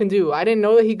what you can do. I didn't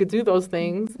know that he could do those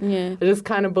things. Yeah. I just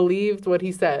kind of believed what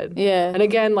he said. Yeah. And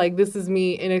again, like, this is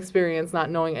me inexperienced, not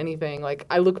knowing anything. Like,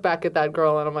 I look back at that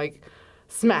girl and I'm like,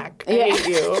 smack, I hate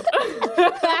you.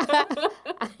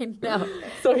 I know.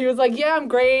 So he was like, yeah, I'm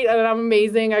great and I'm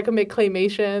amazing. I can make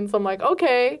claymation. So I'm like,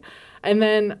 okay. And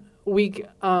then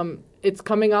it's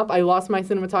coming up. I lost my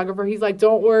cinematographer. He's like,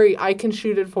 don't worry, I can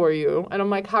shoot it for you. And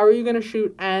I'm like, how are you going to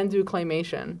shoot and do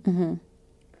claymation?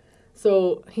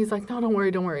 So he's like, no, don't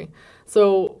worry.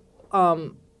 So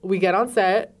we get on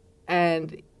set,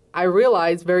 and I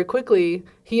realized very quickly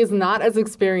he is not as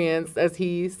experienced as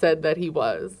he said that he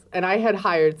was. And I had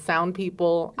hired sound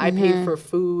people. I paid for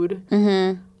food.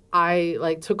 I,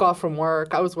 like, took off from work.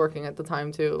 I was working at the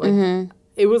time, too. Like,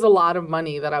 it was a lot of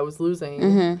money that I was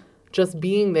losing just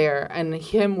being there and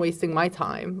him wasting my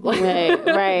time. Like,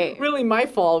 right. really my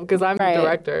fault because I'm the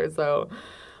director. So,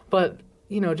 but,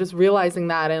 you know, just realizing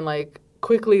that and, like,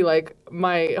 quickly, like,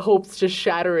 my hopes just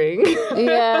shattering.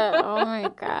 Yeah. Oh, my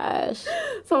gosh.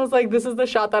 So I was like, this is the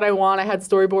shot that I want. I had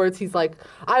storyboards. He's like,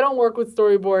 I don't work with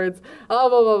storyboards. Blah,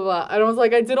 blah, blah, blah. And I was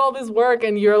like, I did all this work,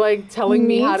 and you're, like, telling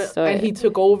me how to... And he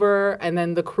took over, and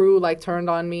then the crew, like, turned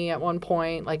on me at one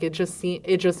point. Like, it just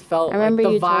felt like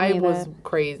the vibe was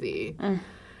crazy.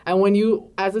 And when you,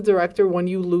 as a director, when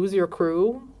you lose your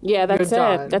crew... Yeah, that's it.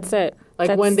 Done. That's it. Like,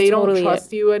 that's when they totally don't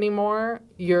trust you anymore,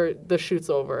 the shoot's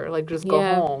over. Like, just go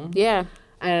home. Yeah.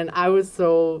 And I was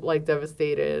so, like,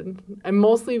 devastated. And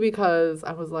mostly because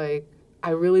I was like,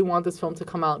 I really want this film to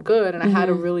come out good. And I had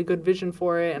a really good vision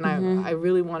for it. And I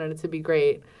really wanted it to be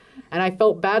great. And I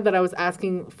felt bad that I was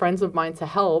asking friends of mine to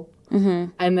help.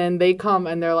 And then they come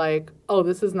and they're like, oh,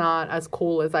 this is not as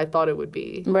cool as I thought it would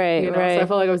be. Right, you know? right. So I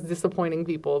felt like I was disappointing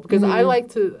people. Because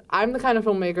I'm the kind of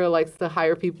filmmaker who likes to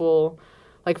hire people,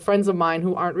 like friends of mine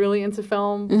who aren't really into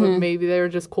film, but maybe they're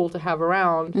just cool to have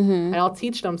around. And I'll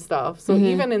teach them stuff. So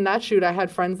even in that shoot, I had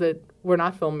friends that were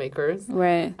not filmmakers.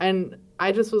 Right. And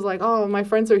I just was like, oh, my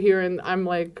friends are here, and I'm,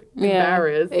 like,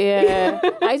 embarrassed. Yeah.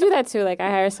 I do that, too. Like, I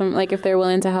hire some, like, if they're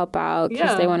willing to help out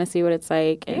because they want to see what it's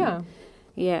like. And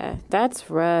yeah, that's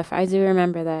rough. I do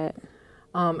remember that.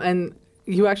 And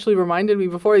you actually reminded me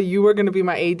before you were going to be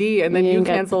my AD, and then you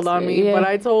canceled on me, but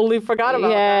I totally forgot about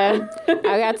that.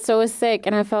 I got so sick,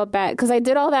 and I felt bad because I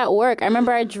did all that work. I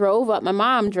remember I drove up. My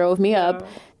mom drove me up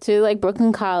to, like,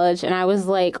 Brooklyn College, and I was,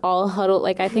 like, all huddled.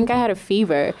 Like, I think I had a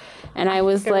fever. And I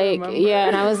was like,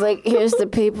 and I was like, here's the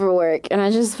paperwork. And I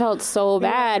just felt so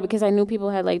bad because I knew people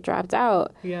had, like, dropped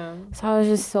out. Yeah. So I was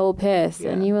just so pissed.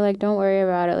 And you were like, don't worry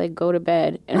about it. Like, go to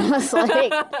bed. And I was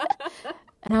like...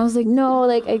 And I was like, no,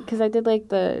 like, because I did, like,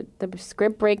 the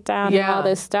script breakdown and all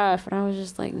this stuff. And I was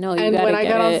just like, no, you got to get it. And when I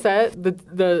got on set,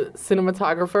 the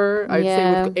cinematographer, I'd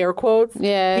say with air quotes,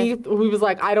 he was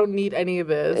like, I don't need any of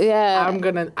this. Yeah.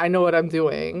 I know what I'm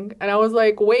doing. And I was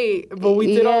like, wait, but we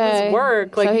did all this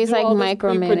work. Like, so he's, like,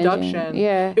 micromanaging.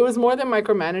 Yeah. It was more than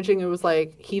micromanaging. It was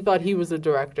like, he thought he was a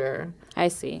director. I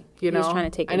see. You know? He was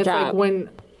trying to take a job. And it's like when...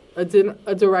 A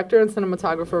director and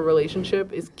cinematographer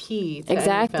relationship is key to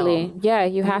any film. Yeah,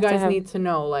 you have to have... You guys need to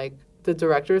know, like, the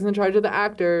director is in charge of the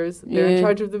actors, they're in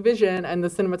charge of the vision, and the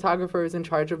cinematographer is in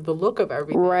charge of the look of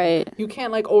everything. Right. You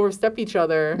can't, like, overstep each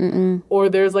other, or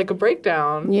there's, like, a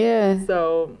breakdown. Yeah.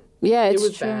 So, yeah, it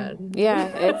was bad. Yeah,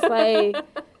 it's like...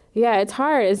 Yeah, it's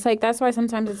hard. It's like, that's why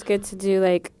sometimes it's good to do,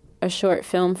 like, a short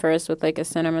film first with, like, a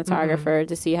cinematographer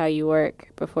to see how you work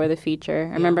before the feature.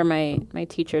 I remember my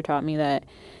teacher taught me that,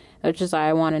 which is why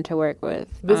I wanted to work with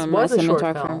this was a short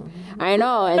film. I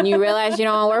know, and you realize you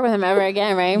don't want to work with him ever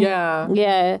again, right? Yeah.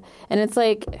 Yeah, and it's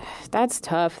like, that's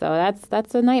tough, though.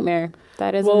 That's a nightmare.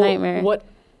 That is a nightmare.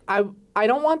 I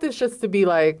don't want this just to be,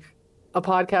 like, a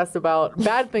podcast about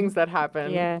bad things that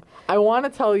happen. Yeah. I want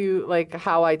to tell you, like,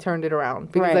 how I turned it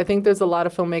around. Because I think there's a lot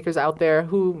of filmmakers out there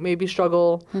who maybe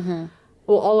struggle.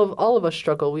 Well, all of us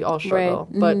struggle. We all struggle.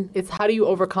 Right. But it's how do you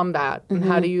overcome that? And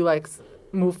how do you, like...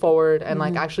 move forward and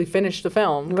like actually finish the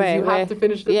film. Right, you have to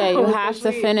finish the film. Yeah, you have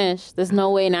to finish. There's no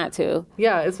way not to.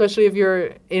 Yeah, especially if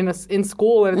you're in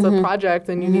school and it's a project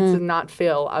and you need to not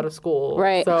fail out of school.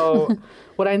 Right. So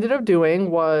what I ended up doing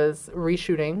was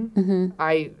reshooting.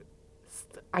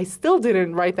 I still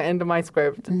didn't write the end of my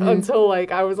script until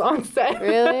like I was on set.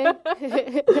 Really?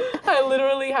 I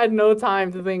literally had no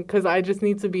time to think because I just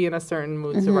need to be in a certain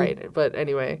mood to write it. But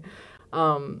anyway,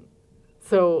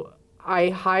 so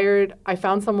I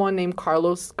found someone named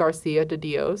Carlos Garcia de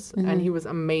Dios, and he was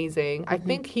amazing. I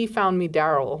think he found me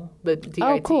Daryl, the DIT.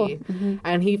 Oh, cool.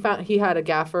 And he had a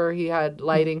gaffer, he had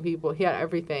lighting people, he had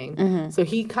everything. So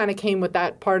he kind of came with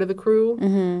that part of the crew,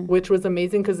 which was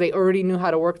amazing because they already knew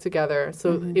how to work together.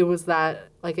 So it was that,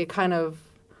 like, it kind of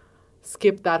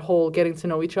skipped that whole getting to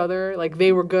know each other. Like,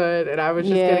 they were good, and I was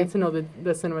just getting to know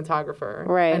the cinematographer.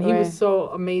 Right, and he was so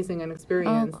amazing and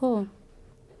experienced. Oh, cool.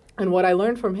 And what I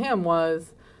learned from him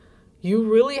was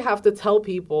you really have to tell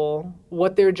people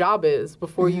what their job is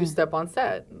before you step on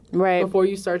set. Right. Before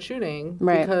you start shooting.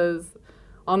 Right. Because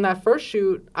on that first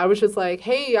shoot, I was just like,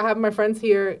 hey, I have my friends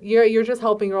here. You're just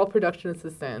helping. You're all production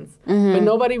assistants. But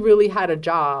nobody really had a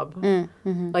job.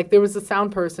 Like, there was a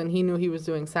sound person. He knew he was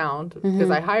doing sound because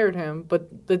I hired him.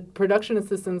 But the production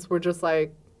assistants were just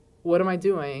like, what am I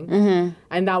doing?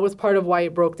 And that was part of why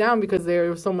it broke down because there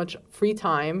was so much free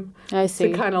time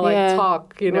to kind of like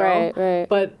talk, you know? Right.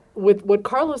 But with what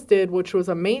Carlos did, which was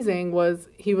amazing, was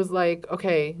he was like,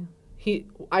 okay,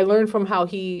 I learned from how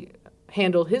he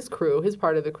handled his crew, his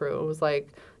part of the crew. It was like,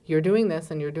 you're doing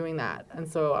this and you're doing that. And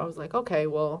so I was like, okay,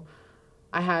 well,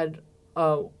 I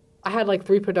had like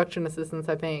 3 production assistants,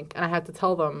 I think, and I had to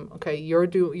tell them, okay,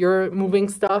 you're moving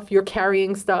stuff, you're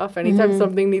carrying stuff. Anytime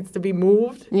something needs to be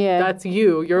moved, that's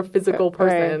you. You're a physical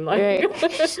person. Right.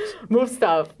 Move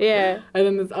stuff. Yeah. And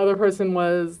then this other person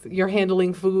was, you're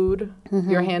handling food.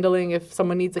 You're handling if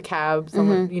someone needs a cab,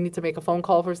 you need to make a phone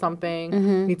call for something,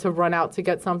 you need to run out to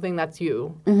get something, that's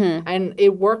you. And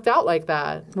it worked out like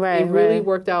that. Right. It really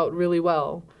worked out really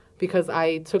well because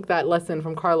I took that lesson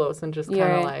from Carlos and just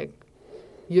kind of like,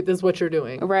 this is what you're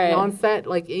doing. Right. And on set,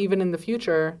 like even in the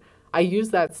future, I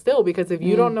use that still because if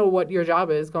you don't know what your job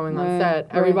is going on set,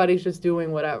 everybody's just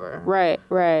doing whatever. Right.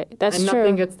 That's and true. And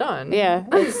nothing gets done. Yeah,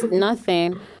 it's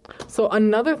nothing. So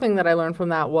another thing that I learned from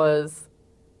that was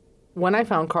when I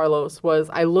found Carlos was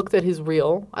I looked at his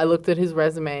reel, I looked at his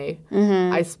resume,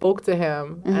 I spoke to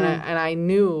him, and I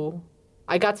knew,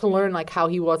 I got to learn like how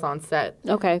he was on set.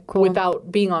 Okay, cool.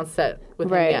 Without being on set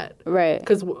with him yet. Right.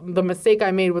 Because the mistake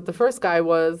I made with the first guy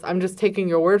was I'm just taking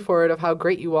your word for it of how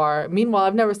great you are. Meanwhile,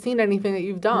 I've never seen anything that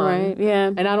you've done. Right, yeah.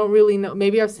 And I don't really know.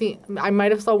 Maybe I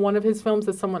might have saw one of his films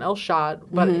that someone else shot,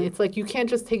 but it's like you can't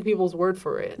just take people's word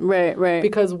for it. Right.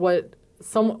 Because what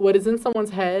is in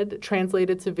someone's head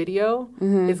translated to video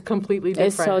is completely different.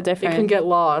 It's so different. It can get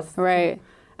lost. Right.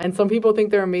 And some people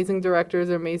think they're amazing directors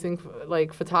or amazing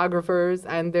like photographers,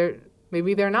 and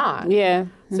maybe they're not. Yeah.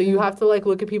 So you have to like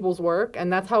look at people's work,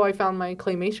 and that's how I found my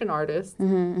claymation artist.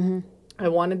 I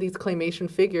wanted these claymation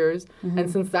figures, and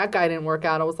since that guy didn't work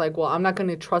out, I was like, well, I'm not going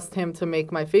to trust him to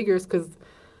make my figures because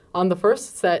on the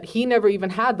first set, he never even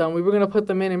had them. We were going to put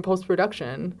them in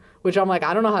post-production, which I'm like,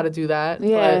 I don't know how to do that.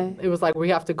 Yeah. But it was like, we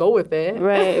have to go with it.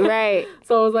 Right.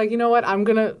 So I was like, you know what? I'm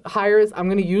going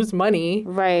to use money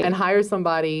and hire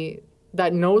somebody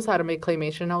that knows how to make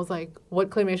claymation. I was like, what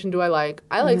claymation do I like?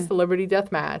 I like Celebrity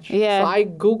Deathmatch. Yeah. So I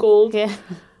Googled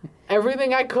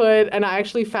everything I could, and I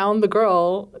actually found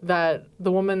the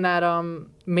woman that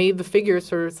made the figures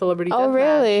for Celebrity Deathmatch. Oh,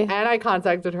 really? And I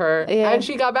contacted her, Yeah. and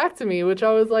she got back to me, which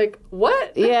I was like,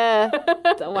 what? Yeah.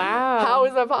 Wow. How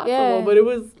is that possible? Yeah. But it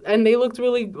was, and they looked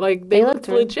really, like, they looked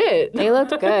legit. They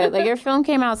looked good. Like, your film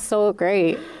came out so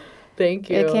great. Thank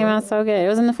you. It came out so good. It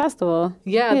was in the festival.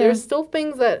 Yeah, there's still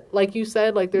things that, like you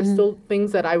said, like there's still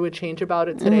things that I would change about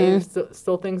it today. There's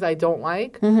still things I don't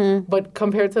like. But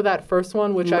compared to that first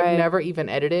one, which I've never even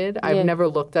edited, I've never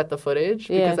looked at the footage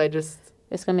because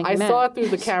It's gonna make you mad. saw it through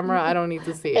the camera. I don't need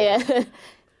to see it. Yeah.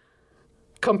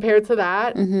 Compared to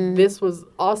that, this was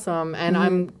awesome.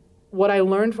 And what I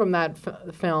learned from that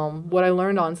film, what I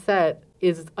learned on set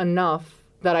is enough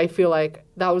that I feel like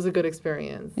that was a good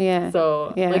experience. Yeah.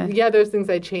 So, there's things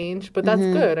I changed, but that's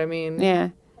good. I mean,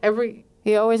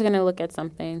 you're always going to look at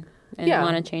something and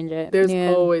want to change it. There's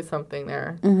always something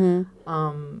there.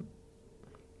 And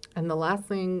the last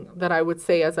thing that I would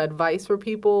say as advice for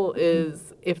people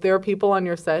is if there are people on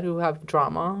your set who have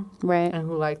drama and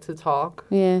who like to talk,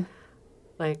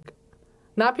 like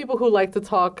not people who like to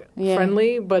talk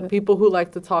friendly, but people who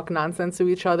like to talk nonsense to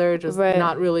each other, just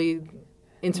not really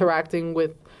interacting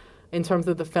with in terms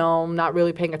of the film, not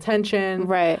really paying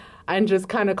attention, and just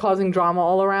kind of causing drama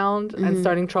all around and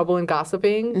starting trouble and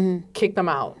gossiping, kick them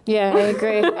out. Yeah,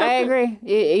 I agree.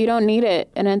 You don't need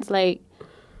it, and it's like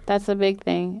that's a big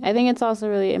thing. I think it's also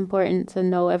really important to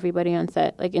know everybody on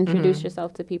set, like introduce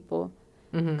yourself to people,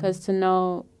 because to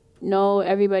know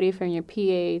everybody from your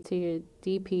PA to your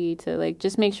DP to like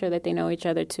just make sure that they know each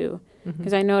other too.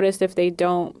 Because I noticed if they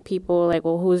don't, people like,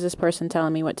 well, who is this person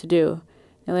telling me what to do?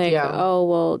 They're like, oh,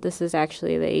 well, this is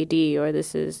actually the AD or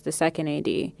this is the second AD.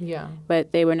 Yeah.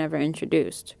 But they were never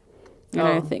introduced. And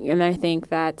I think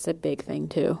that's a big thing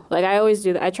too. Like I always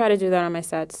do that. I try to do that on my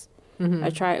sets.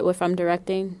 I try, if I'm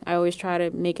directing, I always try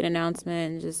to make an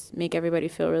announcement and just make everybody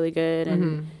feel really good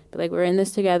and be like, we're in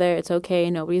this together. It's okay.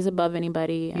 Nobody's above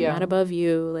anybody. I'm not above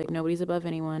you. Like nobody's above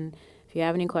anyone. If you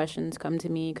have any questions, come to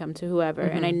me, come to whoever.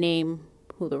 And I name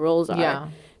who the roles are. Yeah.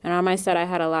 And on my set, I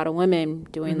had a lot of women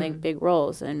doing like big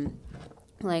roles, and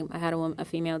like I had a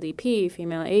female DP,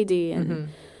 female AD,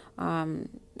 and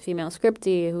female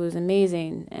scripty who was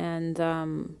amazing. And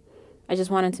I just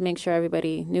wanted to make sure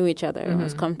everybody knew each other and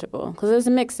was comfortable because it was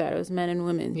a mixed set. It was men and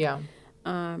women. Yeah.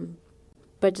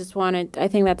 But just wanted, I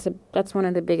think that's one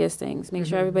of the biggest things. Make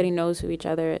sure everybody knows who each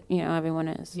other, everyone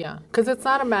is. Yeah, because it's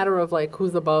not a matter of like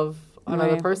who's above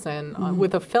another person.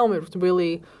 With a film, it's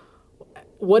really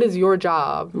what is your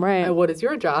job, and what is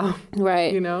your job,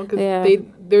 because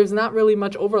there's not really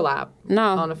much overlap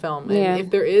on a film. And if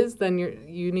there is, then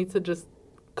you need to just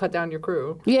cut down your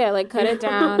crew. Yeah, like cut it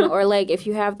down. Or like if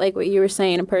you have like what you were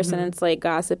saying, a person that's like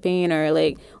gossiping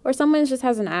or someone just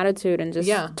has an attitude and just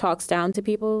talks down to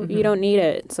people, you don't need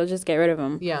it. So just get rid of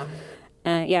them. Yeah.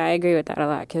 Yeah, I agree with that a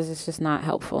lot because it's just not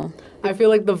helpful. I feel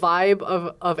like the vibe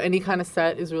of any kind of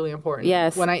set is really important.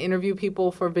 Yes. When I interview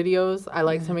people for videos, I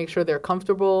like to make sure they're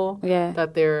comfortable,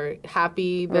 that they're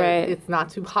happy, that it's not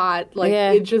too hot. Like,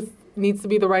 it just needs to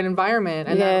be the right environment.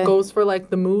 And that goes for, like,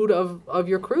 the mood of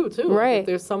your crew, too. Right. If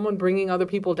there's someone bringing other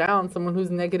people down, someone who's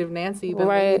negative Nancy, then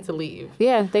they need to leave.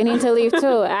 Yeah, they need to leave,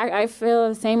 too. I feel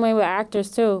the same way with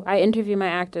actors, too. I interview my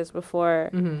actors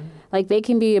before. Like, they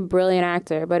can be a brilliant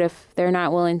actor, but if they're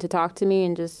not willing to talk to me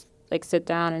and just, like, sit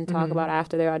down and talk about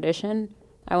after their audition,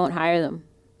 I won't hire them.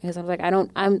 Because I'm like,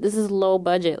 this is low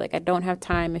budget. Like, I don't have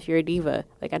time if you're a diva.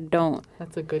 Like, I don't.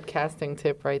 That's a good casting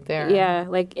tip right there. Yeah,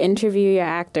 like, interview your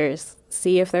actors.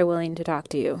 See if they're willing to talk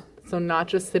to you. So not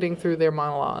just sitting through their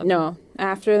monologue. No.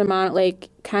 After the monologue, like,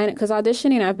 kind of, because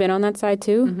auditioning, I've been on that side,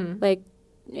 too. Like,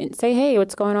 say, hey,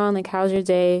 what's going on? Like, how's your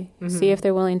day? See if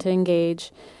they're willing to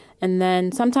engage. And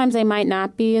then sometimes they might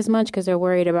not be as much because they're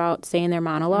worried about saying their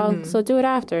monologue. So do it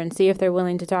after and see if they're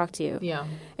willing to talk to you. Yeah.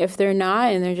 If they're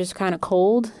not and they're just kind of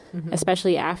cold,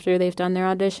 especially after they've done their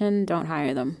audition, don't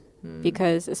hire them.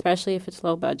 Because especially if it's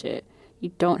low budget,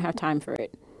 you don't have time for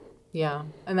it. Yeah.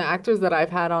 And the actors that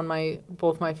I've had on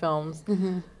both my films,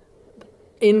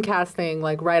 in casting,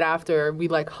 like right after, we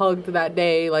like hugged that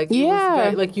day. Like,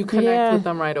 like you connect with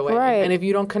them right away. Right. And if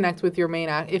you don't connect with your main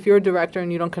if you're a director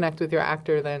and you don't connect with your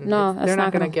actor, then they're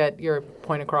not going to get your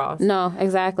point across. No,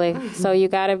 exactly. So you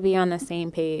got to be on the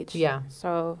same page. Yeah.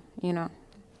 So, you know.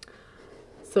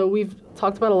 So we've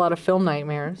talked about a lot of film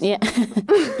nightmares. Yeah.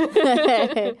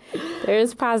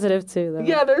 There's positive too, though.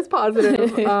 Yeah, there's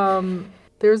positive.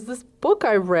 There's this book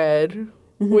I read,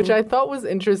 which I thought was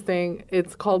interesting.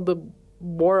 It's called The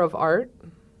War of Art.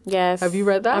 Yes. Have you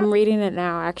read that? I'm reading it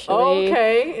now, actually. Oh,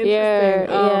 okay. Interesting.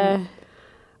 Yeah.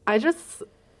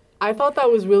 I thought that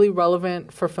was really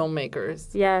relevant for filmmakers.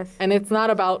 Yes. And it's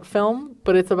not about film,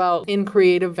 but it's about in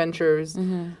creative ventures,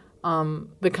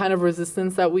 the kind of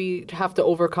resistance that we have to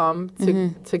overcome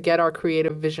to get our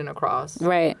creative vision across.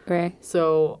 Right.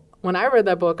 So when I read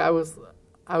that book, I was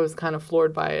kind of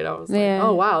floored by it. I was like,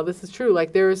 oh, wow, this is true.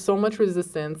 Like, there is so much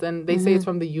resistance, and they say it's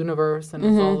from the universe and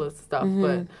it's all this stuff,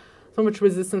 but so much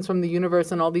resistance from the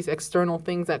universe and all these external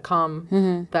things that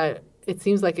come that it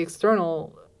seems like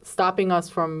external, stopping us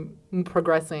from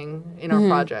progressing in our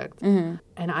project. And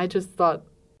I just thought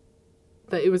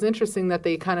that it was interesting that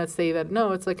they kind of say that,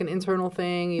 no, it's like an internal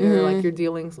thing, either like you're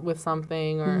dealing with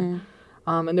something or...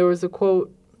 and there was a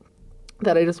quote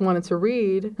that I just wanted to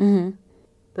read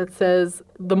that says,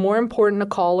 the more important a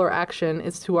call or action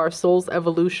is to our soul's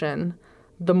evolution,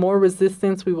 the more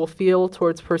resistance we will feel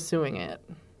towards pursuing it.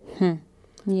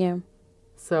 Yeah.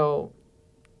 So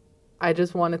I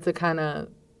just wanted to kind of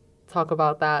talk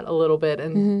about that a little bit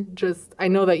and just, I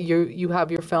know that you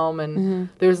have your film and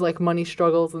there's like money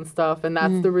struggles and stuff, and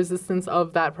that's the resistance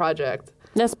of that project.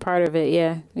 That's part of it,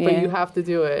 yeah. But you have to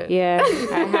do it. Yeah,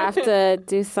 I have to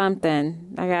do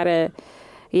something. I gotta,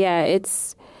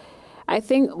 I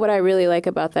think what I really like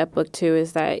about that book, too,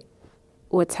 is that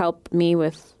what's helped me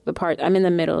with the part, I'm in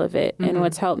the middle of it, and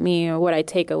what's helped me or what I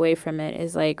take away from it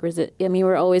is like,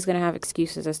 we're always going to have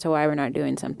excuses as to why we're not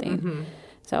doing something.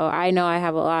 So I know I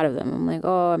have a lot of them. I'm like,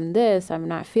 oh, I'm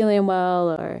not feeling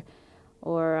well,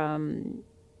 or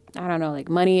I don't know, like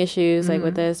money issues, like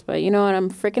with this, but you know what, I'm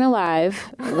freaking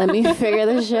alive. Let me figure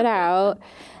this shit out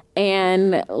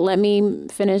and let me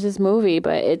finish this movie.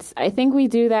 But I think we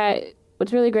do that.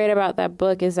 What's really great about that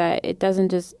book is that it doesn't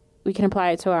just, we can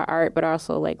apply it to our art, but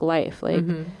also like life. Like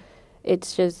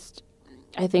it's just,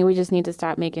 I think we just need to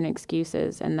stop making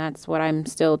excuses. And that's what I'm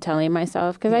still telling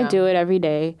myself, because I do it every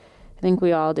day. I think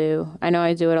we all do. I know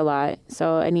I do it a lot.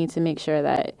 So I need to make sure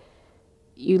that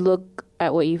you look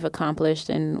at what you've accomplished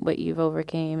and what you've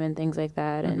overcame and things like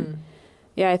that. And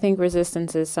I think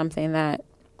resistance is something that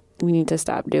we need to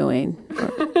stop doing.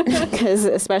 Because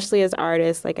especially as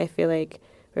artists, like I feel like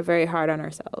we're very hard on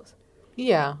ourselves.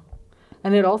 Yeah.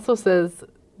 And it also says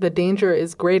the danger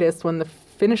is greatest when the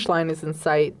finish line is in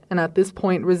sight. And at this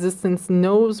point, resistance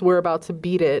knows we're about to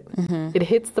beat it. It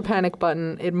hits the panic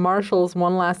button. It marshals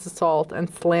one last assault and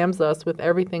slams us with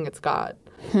everything it's got.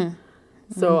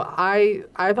 So I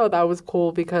thought that was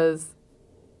cool, because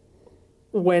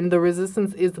when the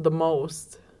resistance is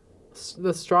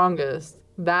the strongest,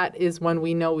 that is when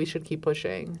we know we should keep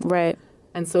pushing. Right.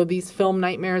 And so these film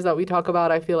nightmares that we talk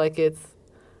about, I feel like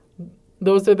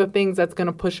those are the things that's going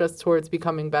to push us towards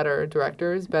becoming better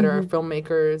directors, better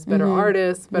filmmakers, better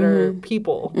artists, better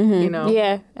people, you know?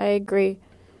 Yeah, I agree.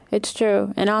 It's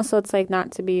true. And also it's like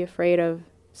not to be afraid of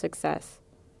success.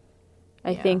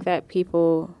 I think that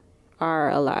people are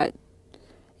a lot.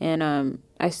 And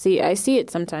I see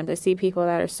it sometimes. I see people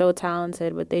that are so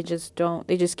talented, but they just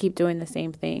keep doing the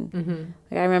same thing. Mm-hmm.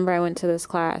 Like I remember I went to this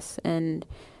class and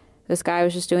this guy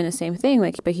was just doing the same thing,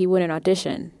 like, but he wouldn't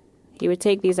audition. He would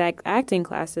take these acting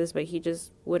classes, but he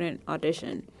just wouldn't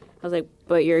audition. I was like,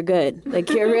 but you're good. Like,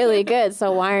 you're really good.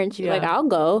 So why aren't you? Like, I'll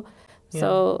go.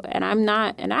 So, and I'm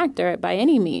not an actor by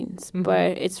any means,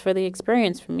 but it's for the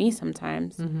experience for me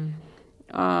sometimes.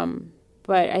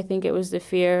 But I think it was the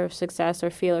fear of success or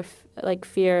fear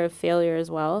of failure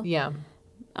as well. Yeah.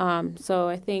 So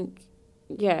I think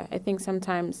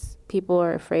sometimes people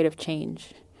are afraid of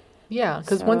change. Yeah,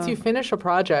 because once you finish a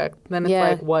project, then it's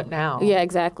like, what now? Yeah,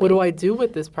 exactly. What do I do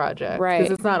with this project? Right.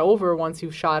 Because it's not over once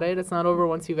you've shot it. It's not over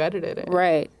once you've edited it.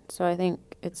 Right. So I think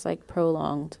it's like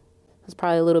prolonged. That's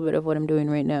probably a little bit of what I'm doing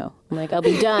right now. I'm like, I'll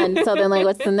be done. So then, like,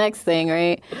 what's the next thing,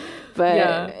 right?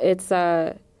 But it's,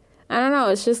 I don't know.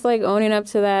 It's just like owning up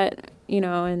to that,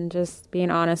 and just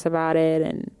being honest about it.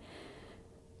 And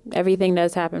everything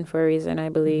does happen for a reason, I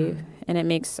believe. And it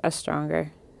makes us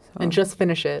stronger. And just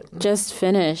finish it. Just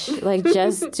finish. Like,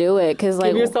 just do it. Cause,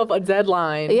 like, give yourself a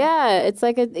deadline. Yeah. It's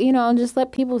like, just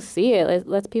let people see it.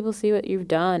 Let people see what you've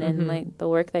done and, like, the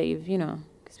work that you've,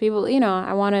 because people,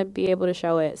 I want to be able to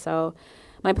show it. So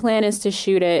my plan is to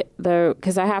shoot it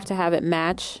because I have to have it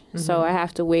match. So I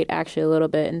have to wait actually a little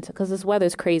bit because this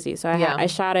weather's crazy. So I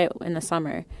shot it in the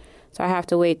summer. So I have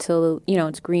to wait till,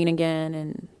 it's green again.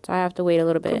 And so I have to wait a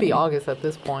little bit. It could be August at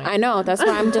this point. I know. That's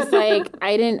why I'm just like,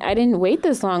 I didn't wait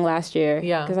this long last year.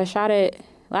 Yeah. Because I shot it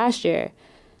last year.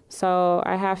 So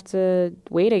I have to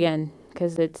wait again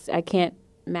because I can't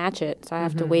match it. So I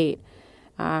have to wait.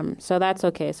 So that's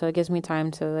okay. So it gives me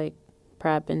time to like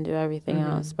prep and do everything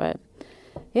else. But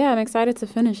yeah, I'm excited to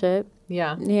finish it.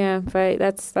 Yeah. Yeah. But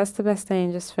that's the best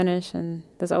thing. Just finish. And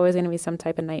there's always going to be some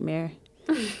type of nightmare.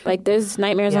 Like, there's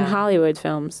nightmares in Hollywood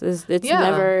films.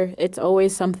 It's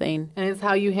always something. And it's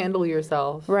how you handle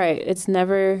yourself. Right.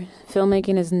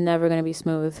 Filmmaking is never going to be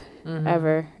smooth,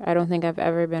 ever. I don't think I've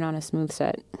ever been on a smooth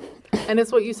set. And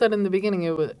it's what you said in the beginning.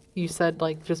 You said,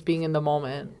 like, just being in the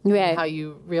moment. Right. How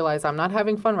you realize, I'm not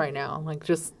having fun right now. Like,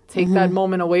 just take that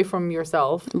moment away from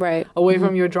yourself. Right. Away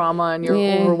from your drama and your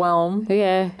overwhelm.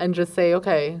 Yeah. And just say,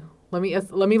 okay, let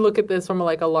me look at this from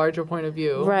a larger point of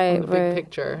view, right? From the big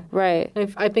picture, right?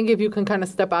 And I think if you can kind of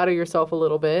step out of yourself a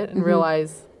little bit and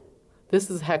realize this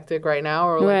is hectic right now,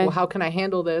 or like, well, how can I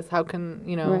handle this? How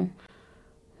can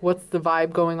what's the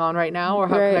vibe going on right now, or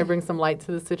how can I bring some light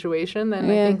to the situation? Then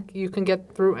I think you can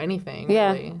get through anything.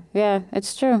 Yeah, really. Yeah,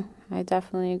 it's true. I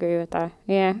definitely agree with that.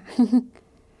 Yeah.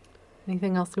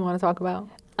 Anything else you want to talk about?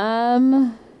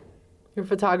 You're a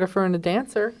photographer and a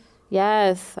dancer.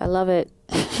 Yes, I love it.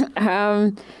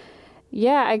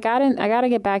 Yeah, I got to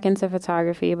get back into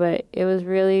photography, but it was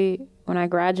really when I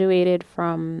graduated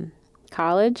from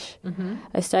college.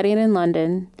 I studied in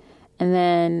London, and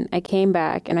then I came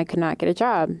back and I could not get a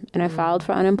job, and I filed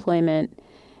for unemployment,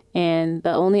 and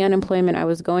the only unemployment I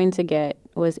was going to get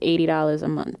was $80 a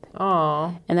month.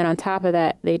 Oh. And then on top of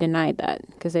that, they denied that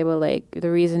because they were like,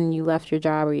 the reason you left your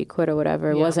job or you quit or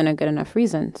whatever wasn't a good enough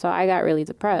reason. So I got really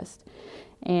depressed.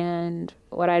 And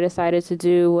what I decided to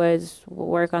do was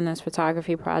work on this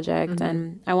photography project,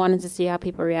 and I wanted to see how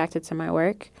people reacted to my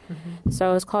work.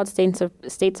 So it was called States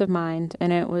of Mind,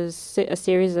 and it was a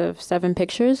series of 7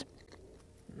 pictures.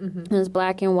 It was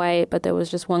black and white, but there was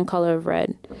just one color of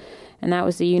red, and that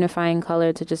was the unifying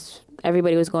color to just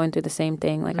everybody was going through the same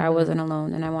thing. Like, I wasn't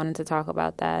alone, and I wanted to talk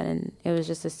about that, and it was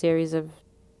just a series of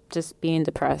just being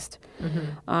depressed.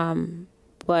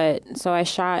 But so I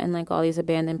shot in like all these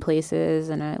abandoned places,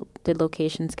 and I did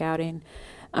location scouting.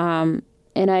 And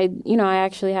I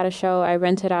actually had a show. I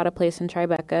rented out a place in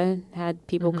Tribeca, had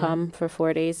people come for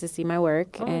 4 days to see my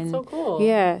work. Oh, and that's so cool.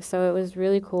 Yeah, so it was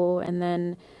really cool. And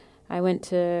then I went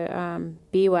to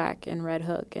BWAC in Red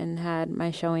Hook and had my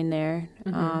showing there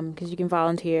because you can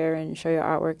volunteer and show your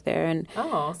artwork there. And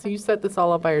so you set this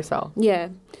all up by yourself? Yeah.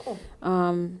 Cool.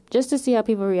 Just to see how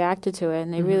people reacted to it,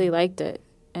 and they really liked it.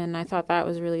 And I thought that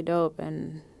was really dope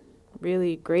and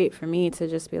really great for me to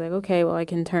just be like, okay, well, I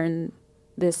can turn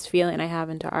this feeling I have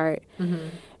into art.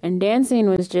 And dancing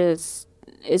was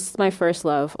it's my first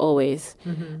love always.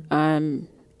 And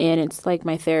it's like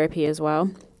my therapy as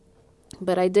well.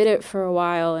 But I did it for a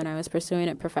while, and I was pursuing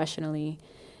it professionally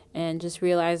and just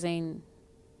realizing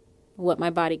what my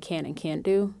body can and can't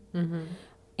do.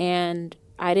 And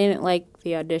I didn't like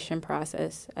the audition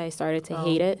process. I started to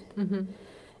hate it.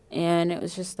 And it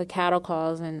was just the cattle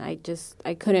calls, and I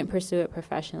couldn't pursue it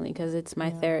professionally because it's my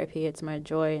therapy, it's my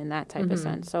joy in that type of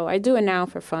sense. So I do it now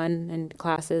for fun and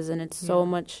classes, and it's so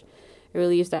much, it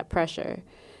relieves that pressure.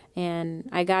 And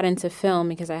I got into film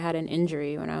because I had an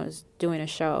injury when I was doing a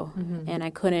show, and I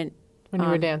couldn't. When you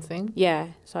were dancing? Yeah.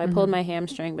 So I pulled my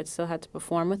hamstring, but still had to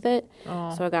perform with it.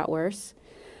 Oh. So it got worse.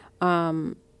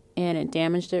 And it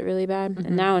damaged it really bad.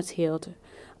 And now it's healed.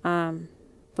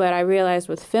 But I realized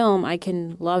with film, I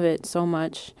can love it so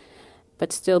much,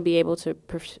 but still be able to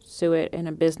pursue it in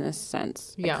a business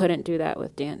sense. I couldn't do that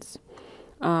with dance.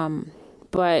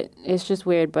 But it's just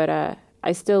weird. But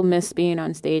I still miss being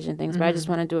on stage and things, but I just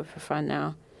want to do it for fun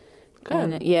now.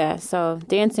 Good. And, so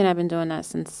dancing, I've been doing that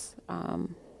since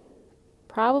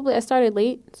probably, I started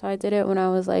late. So I did it when I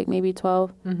was like maybe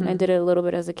 12. And I did it a little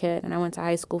bit as a kid, and I went to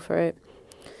high school for it.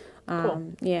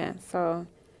 Cool. Yeah, so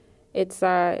it's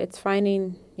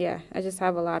finding, I just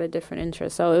have a lot of different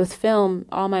interests. So with film,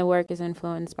 all my work is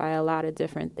influenced by a lot of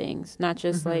different things, not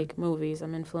just like movies.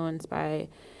 I'm influenced by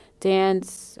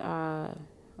dance,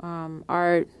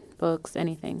 art, books,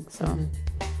 anything. So.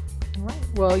 All right.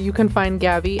 Well, you can find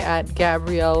Gabby at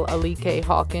Gabrielle Alike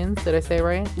Hawkins. Did I say it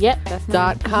right? Yep, that's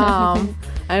 .com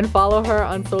and follow her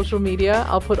on social media.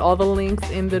 I'll put all the links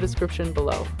in the description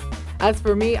below. As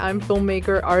for me, I'm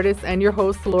filmmaker, artist, and your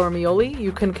host, Laura Mioli.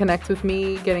 You can connect with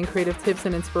me getting creative tips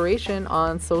and inspiration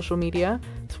on social media,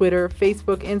 Twitter,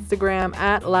 Facebook, Instagram,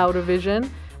 at Loudavision.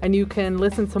 And you can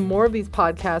listen to more of these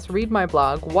podcasts, read my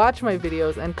blog, watch my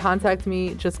videos, and contact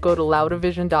me. Just go to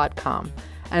loudavision.com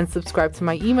and subscribe to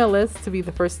my email list to be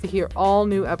the first to hear all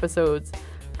new episodes.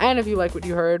 And if you like what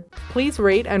you heard, please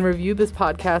rate and review this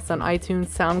podcast on iTunes,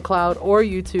 SoundCloud, or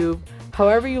YouTube.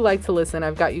 However you like to listen,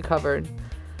 I've got you covered.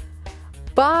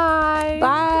 Bye.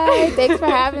 Bye. Thanks for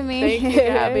having me. Thank you,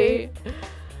 Gabby.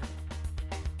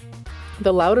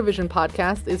 The Loudavision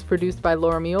podcast is produced by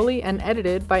Laura Mioli and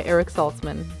edited by Eric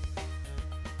Saltzman.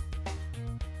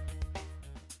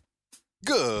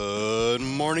 Good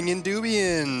morning,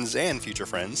 Indubians and future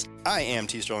friends. I am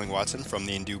T. Sterling Watson from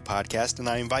the Indube Podcast, and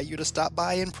I invite you to stop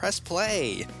by and press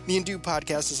play. The Indube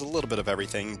Podcast is a little bit of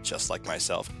everything, just like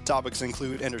myself. Topics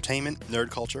include entertainment, nerd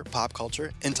culture, pop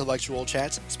culture, intellectual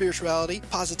chats, spirituality,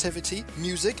 positivity,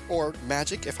 music, or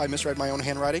magic if I misread my own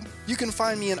handwriting. You can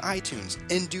find me on iTunes,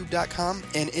 indube.com,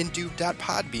 and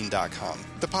indube.podbean.com.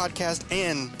 The podcast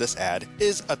and this ad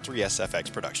is a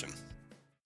 3SFX production.